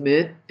rights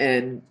movement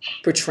and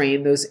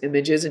portraying those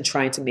images and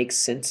trying to make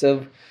sense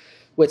of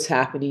what's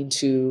happening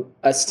to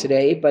us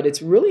today. But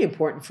it's really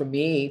important for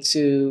me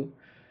to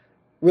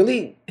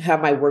really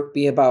have my work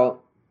be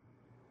about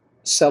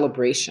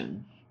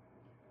celebration.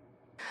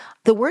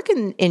 The work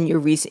in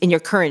your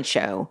current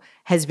show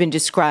has been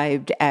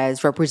described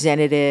as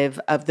representative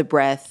of the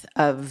breadth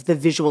of the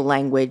visual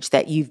language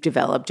that you've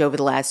developed over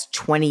the last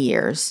 20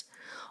 years,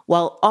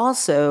 while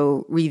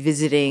also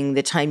revisiting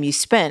the time you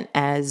spent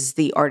as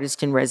the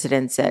artist in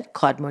residence at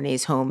Claude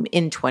Monet's home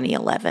in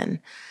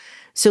 2011.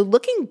 So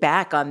looking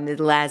back on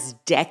the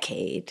last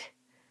decade,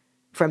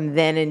 from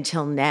then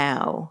until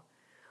now,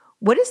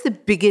 what is the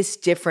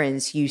biggest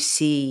difference you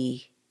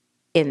see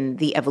in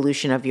the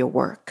evolution of your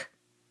work?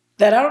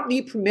 That I don't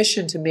need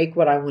permission to make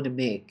what I want to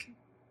make.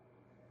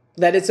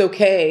 That it's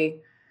okay,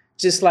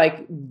 just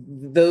like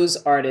those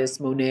artists,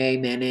 Monet,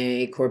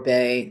 Manet,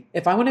 Courbet.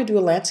 If I want to do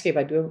a landscape,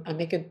 I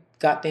make a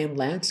goddamn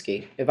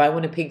landscape. If I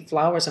want to paint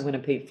flowers, I'm going to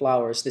paint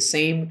flowers. In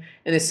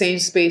the same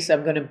space,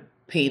 I'm going to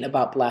paint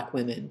about Black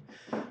women.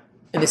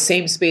 In the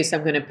same space,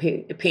 I'm going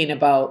to paint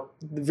about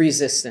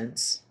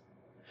resistance.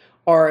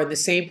 Or in the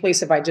same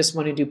place, if I just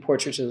want to do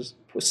portraits,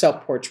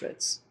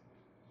 self-portraits.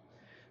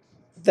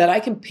 That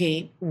I can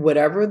paint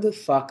whatever the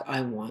fuck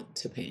I want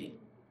to paint.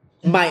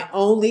 My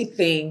only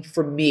thing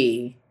for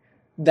me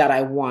that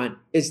I want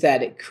is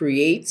that it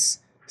creates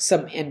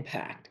some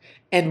impact.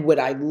 And what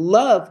I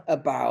love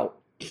about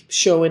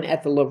showing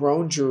at the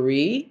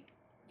L'Orangerie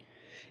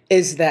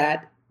is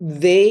that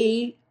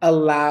they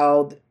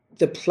allowed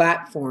the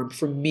platform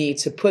for me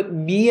to put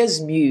me as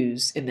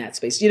muse in that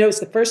space. You know, it's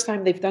the first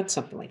time they've done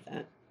something like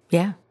that.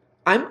 Yeah.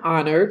 I'm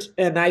honored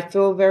and I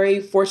feel very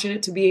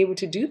fortunate to be able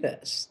to do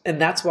this.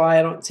 And that's why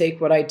I don't take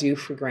what I do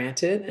for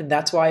granted. And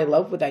that's why I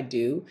love what I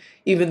do,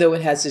 even though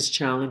it has its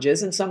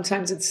challenges and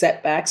sometimes it's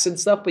setbacks and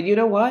stuff. But you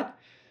know what?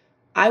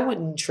 I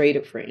wouldn't trade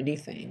it for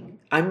anything.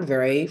 I'm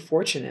very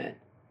fortunate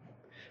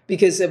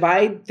because if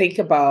I think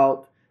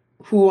about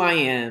who I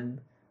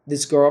am,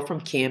 this girl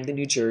from Camden,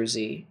 New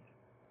Jersey,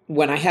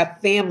 when I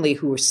have family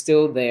who are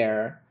still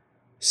there,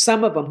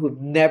 some of them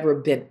who've never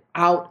been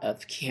out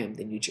of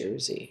Camden, New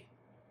Jersey.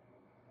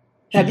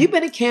 Have you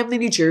been in Camden,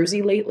 New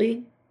Jersey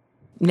lately?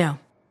 No.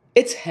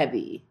 It's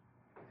heavy,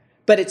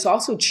 but it's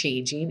also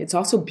changing. It's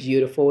also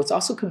beautiful. It's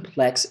also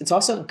complex. It's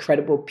also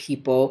incredible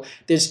people.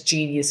 There's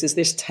geniuses.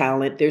 There's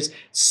talent. There's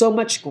so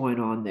much going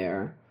on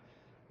there.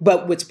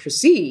 But what's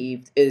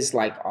perceived is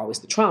like always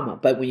the trauma.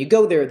 But when you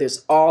go there,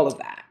 there's all of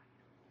that.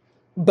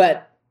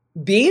 But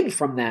being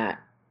from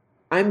that,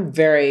 I'm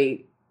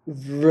very,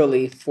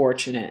 really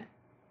fortunate.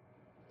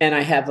 And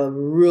I have a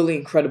really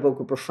incredible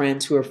group of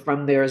friends who are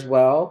from there as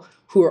well,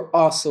 who are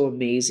also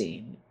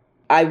amazing.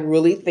 I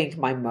really thank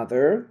my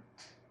mother,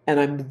 and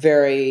I'm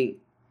very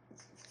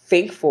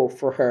thankful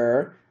for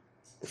her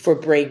for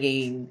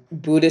bringing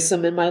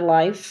Buddhism in my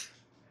life,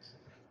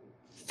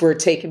 for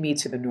taking me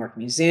to the Newark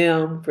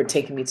Museum, for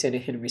taking me to the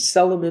Henry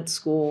Sellerman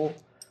School,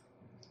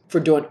 for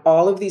doing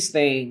all of these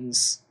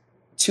things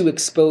to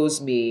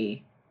expose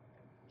me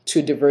to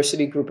a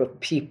diversity group of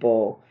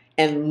people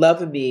and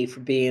loving me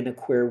for being a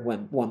queer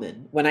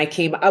woman. When I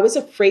came, I was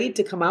afraid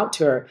to come out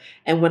to her.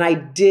 And when I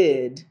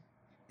did,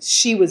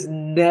 she was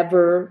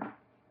never,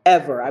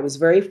 ever, I was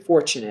very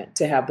fortunate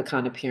to have the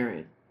kind of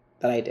parent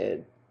that I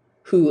did,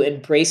 who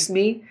embraced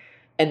me.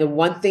 And the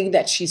one thing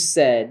that she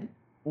said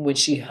when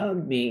she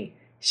hugged me,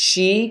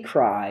 she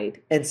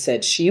cried and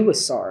said she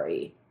was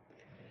sorry.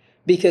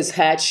 Because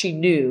had she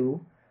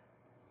knew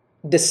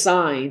the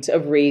signs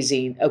of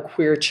raising a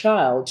queer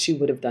child, she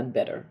would have done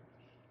better.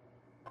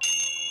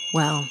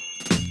 Well,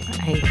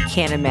 I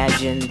can't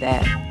imagine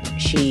that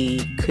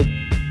she could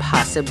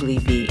possibly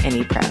be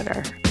any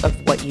prouder of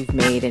what you've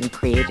made and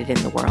created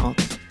in the world,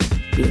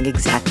 being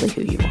exactly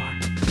who you are.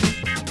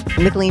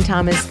 Mickalene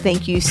Thomas,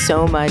 thank you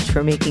so much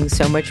for making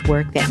so much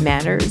work that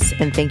matters,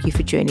 and thank you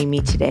for joining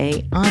me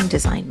today on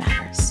Design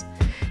Matters.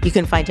 You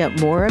can find out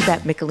more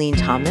about Mickalene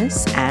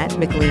Thomas at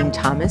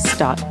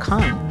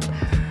MickaleneThomas.com.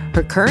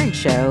 Her current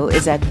show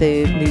is at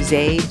the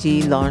Musée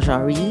de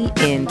Lingerie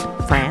in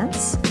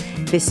France.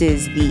 This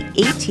is the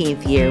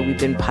 18th year we've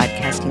been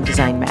podcasting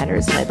Design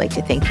Matters, and I'd like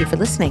to thank you for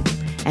listening.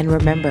 And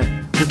remember,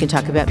 we can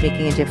talk about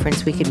making a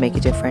difference, we can make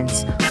a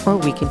difference, or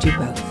we can do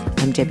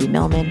both. I'm Debbie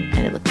Millman,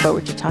 and I look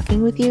forward to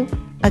talking with you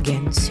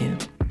again soon.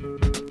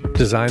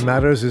 Design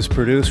Matters is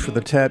produced for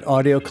the TED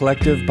Audio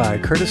Collective by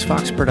Curtis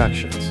Fox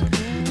Productions.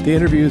 The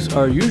interviews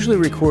are usually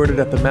recorded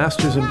at the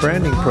Masters in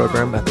Branding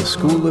program at the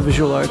School of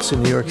Visual Arts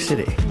in New York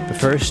City, the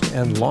first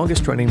and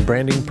longest-running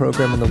branding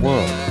program in the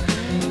world.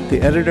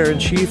 The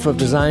editor-in-chief of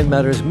Design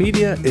Matters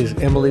Media is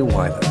Emily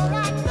Weiler.